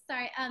 Okay,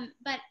 sorry.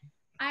 But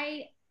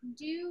I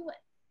do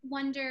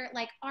wonder,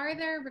 like, are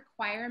there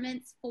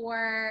requirements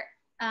for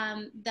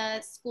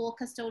the school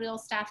custodial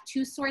staff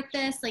to sort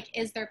this? Like,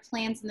 is there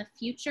plans in the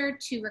future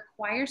to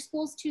require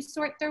schools to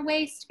sort their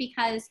waste?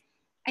 Because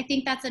I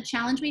think that's a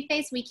challenge we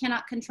face. We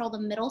cannot control the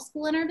middle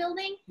school in our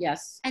building.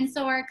 Yes. And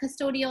so our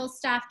custodial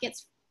staff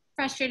gets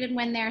frustrated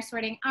when they're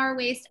sorting our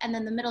waste, and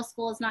then the middle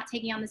school is not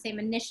taking on the same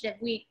initiative.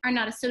 We are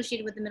not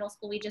associated with the middle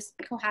school. We just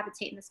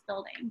cohabitate in this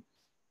building.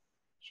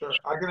 Sure,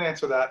 I can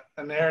answer that.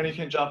 And Erin, you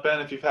can jump in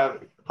if you've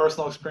had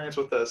personal experience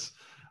with this.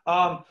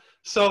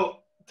 So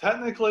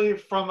technically,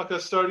 from a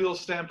custodial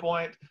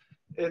standpoint,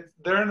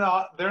 they're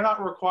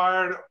not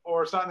required,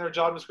 or it's not in their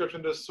job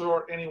description to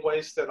sort any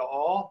waste at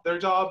all. Their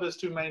job is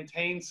to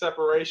maintain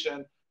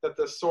separation, that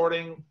the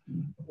sorting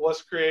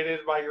was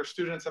created by your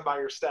students and by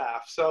your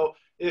staff. So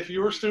if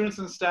your students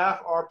and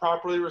staff are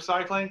properly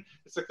recycling,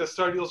 it's the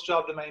custodial's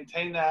job to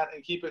maintain that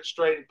and keep it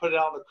straight and put it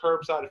out on the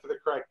curbside for the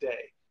correct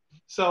day.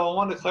 So I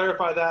wanted to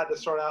clarify that to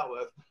start out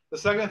with. The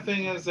second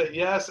thing is that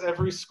yes,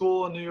 every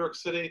school in New York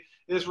City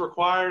is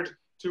required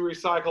to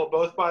recycle,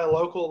 both by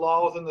local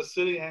law within the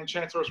city and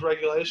Chancellor's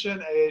regulation,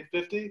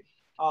 A850.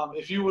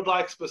 If you would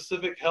like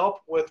specific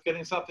help with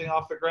getting something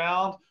off the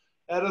ground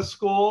at a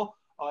school,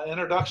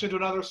 introduction to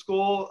another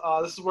school,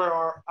 this is where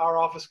our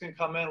office can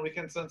come in. We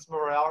can send some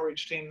of our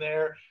outreach team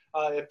there.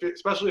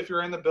 Especially if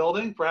you're in the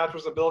building, perhaps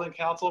there's a building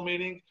council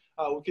meeting,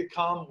 we could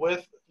come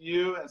with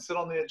you and sit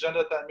on the agenda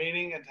at that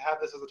meeting and to have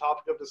this as a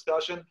topic of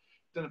discussion,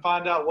 then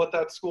find out what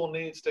that school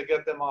needs to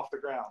get them off the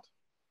ground.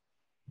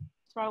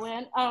 Throw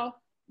in,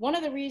 one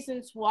of the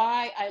reasons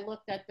why I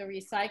looked at the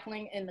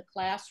recycling in the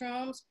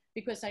classrooms,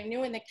 because I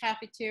knew in the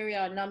cafeteria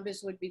our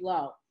numbers would be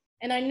low.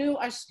 And I knew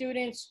our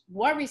students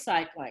were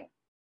recycling.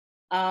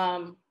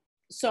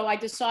 So I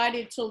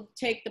decided to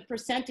take the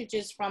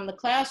percentages from the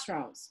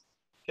classrooms.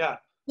 Yeah.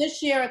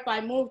 This year, if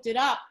I moved it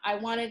up, I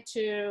wanted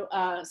to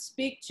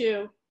speak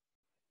to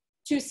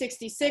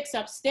 266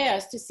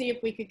 upstairs to see if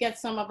we could get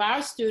some of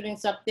our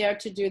students up there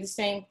to do the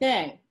same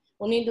thing.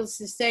 Well, needless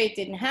to say, it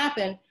didn't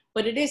happen,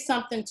 but it is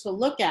something to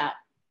look at.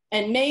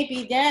 And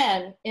maybe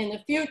then in the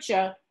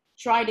future,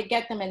 try to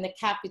get them in the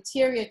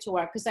cafeteria to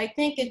work, because I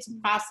think it's a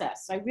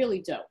process. I really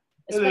do.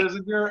 It is.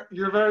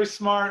 You're very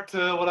smart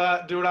to what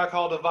I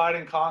call divide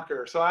and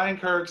conquer. So I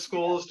encourage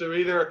schools to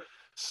either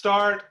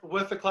start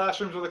with the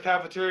classrooms or the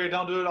cafeteria.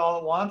 Don't do it all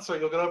at once, or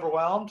you'll get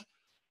overwhelmed.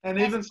 And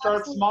even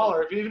start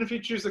smaller. Even if you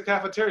choose the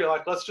cafeteria,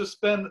 like let's just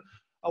spend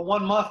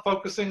 1 month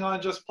focusing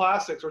on just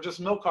plastics or just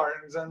milk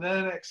cartons, and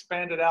then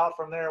expand it out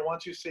from there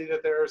once you see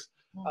that there's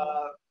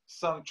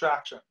some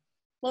traction.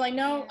 Well, I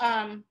know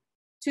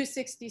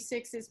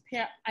 266 is,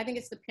 I think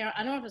it's the parent,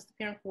 I don't know if it's the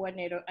parent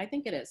coordinator, I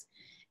think it is.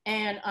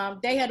 And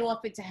they had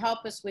offered to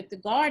help us with the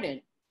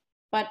garden.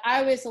 But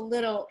I was a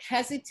little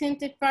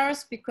hesitant at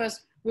first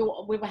because we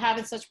were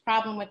having such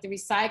problem with the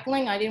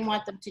recycling. I didn't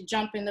want them to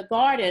jump in the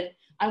garden.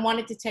 I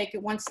wanted to take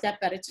it one step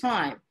at a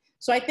time.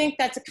 So I think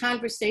that's a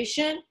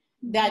conversation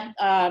that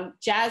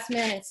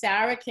Jasmine and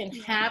Sarah can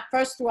have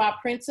first through our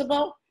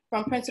principal,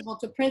 from principal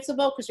to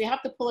principal, because we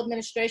have to pull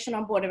administration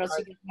on board or else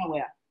you get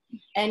nowhere.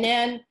 And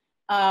then,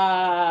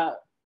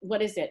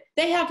 what is it?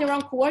 They have their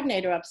own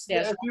coordinator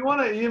upstairs. Yeah, if you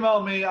want to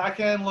email me, I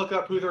can look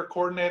up who their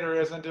coordinator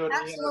is and do it.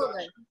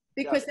 Absolutely.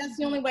 Because that's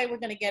the only way we're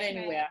going to get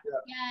anywhere.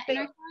 Yeah, and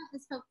our thought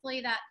is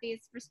hopefully that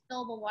these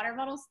refillable water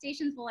bottle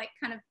stations will like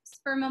kind of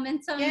spur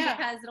momentum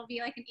because it'll be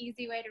like an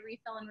easy way to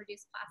refill and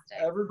reduce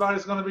plastic.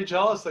 Everybody's going to be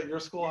jealous that your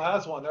school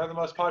has one. They're the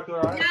most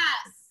popular item.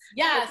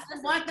 Yes, I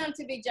want them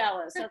to be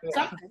jealous.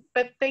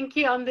 But thank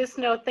you on this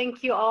note.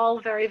 Thank you all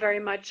very, very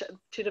much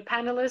to the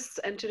panelists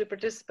and to the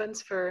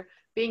participants for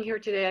being here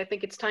today. I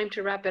think it's time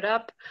to wrap it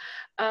up.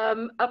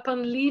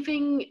 Upon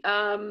leaving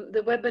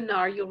the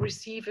webinar, you'll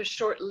receive a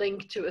short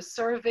link to a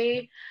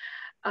survey.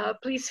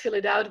 Please fill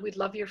it out. We'd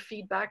love your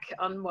feedback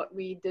on what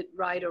we did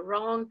right or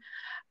wrong.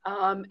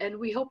 And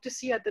we hope to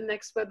see you at the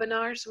next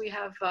webinars. We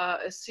have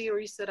a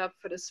series set up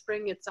for the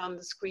spring. It's on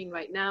the screen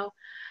right now.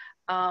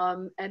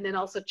 And then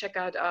also check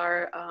out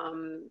our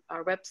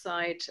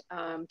website,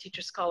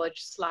 Teachers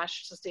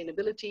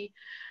College/sustainability,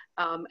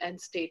 and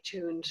stay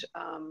tuned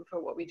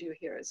for what we do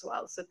here as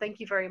well. So thank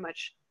you very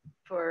much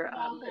for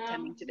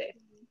attending today.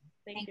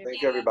 Thank you.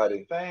 Thank you,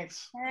 everybody.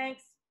 Thanks.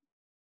 Thanks.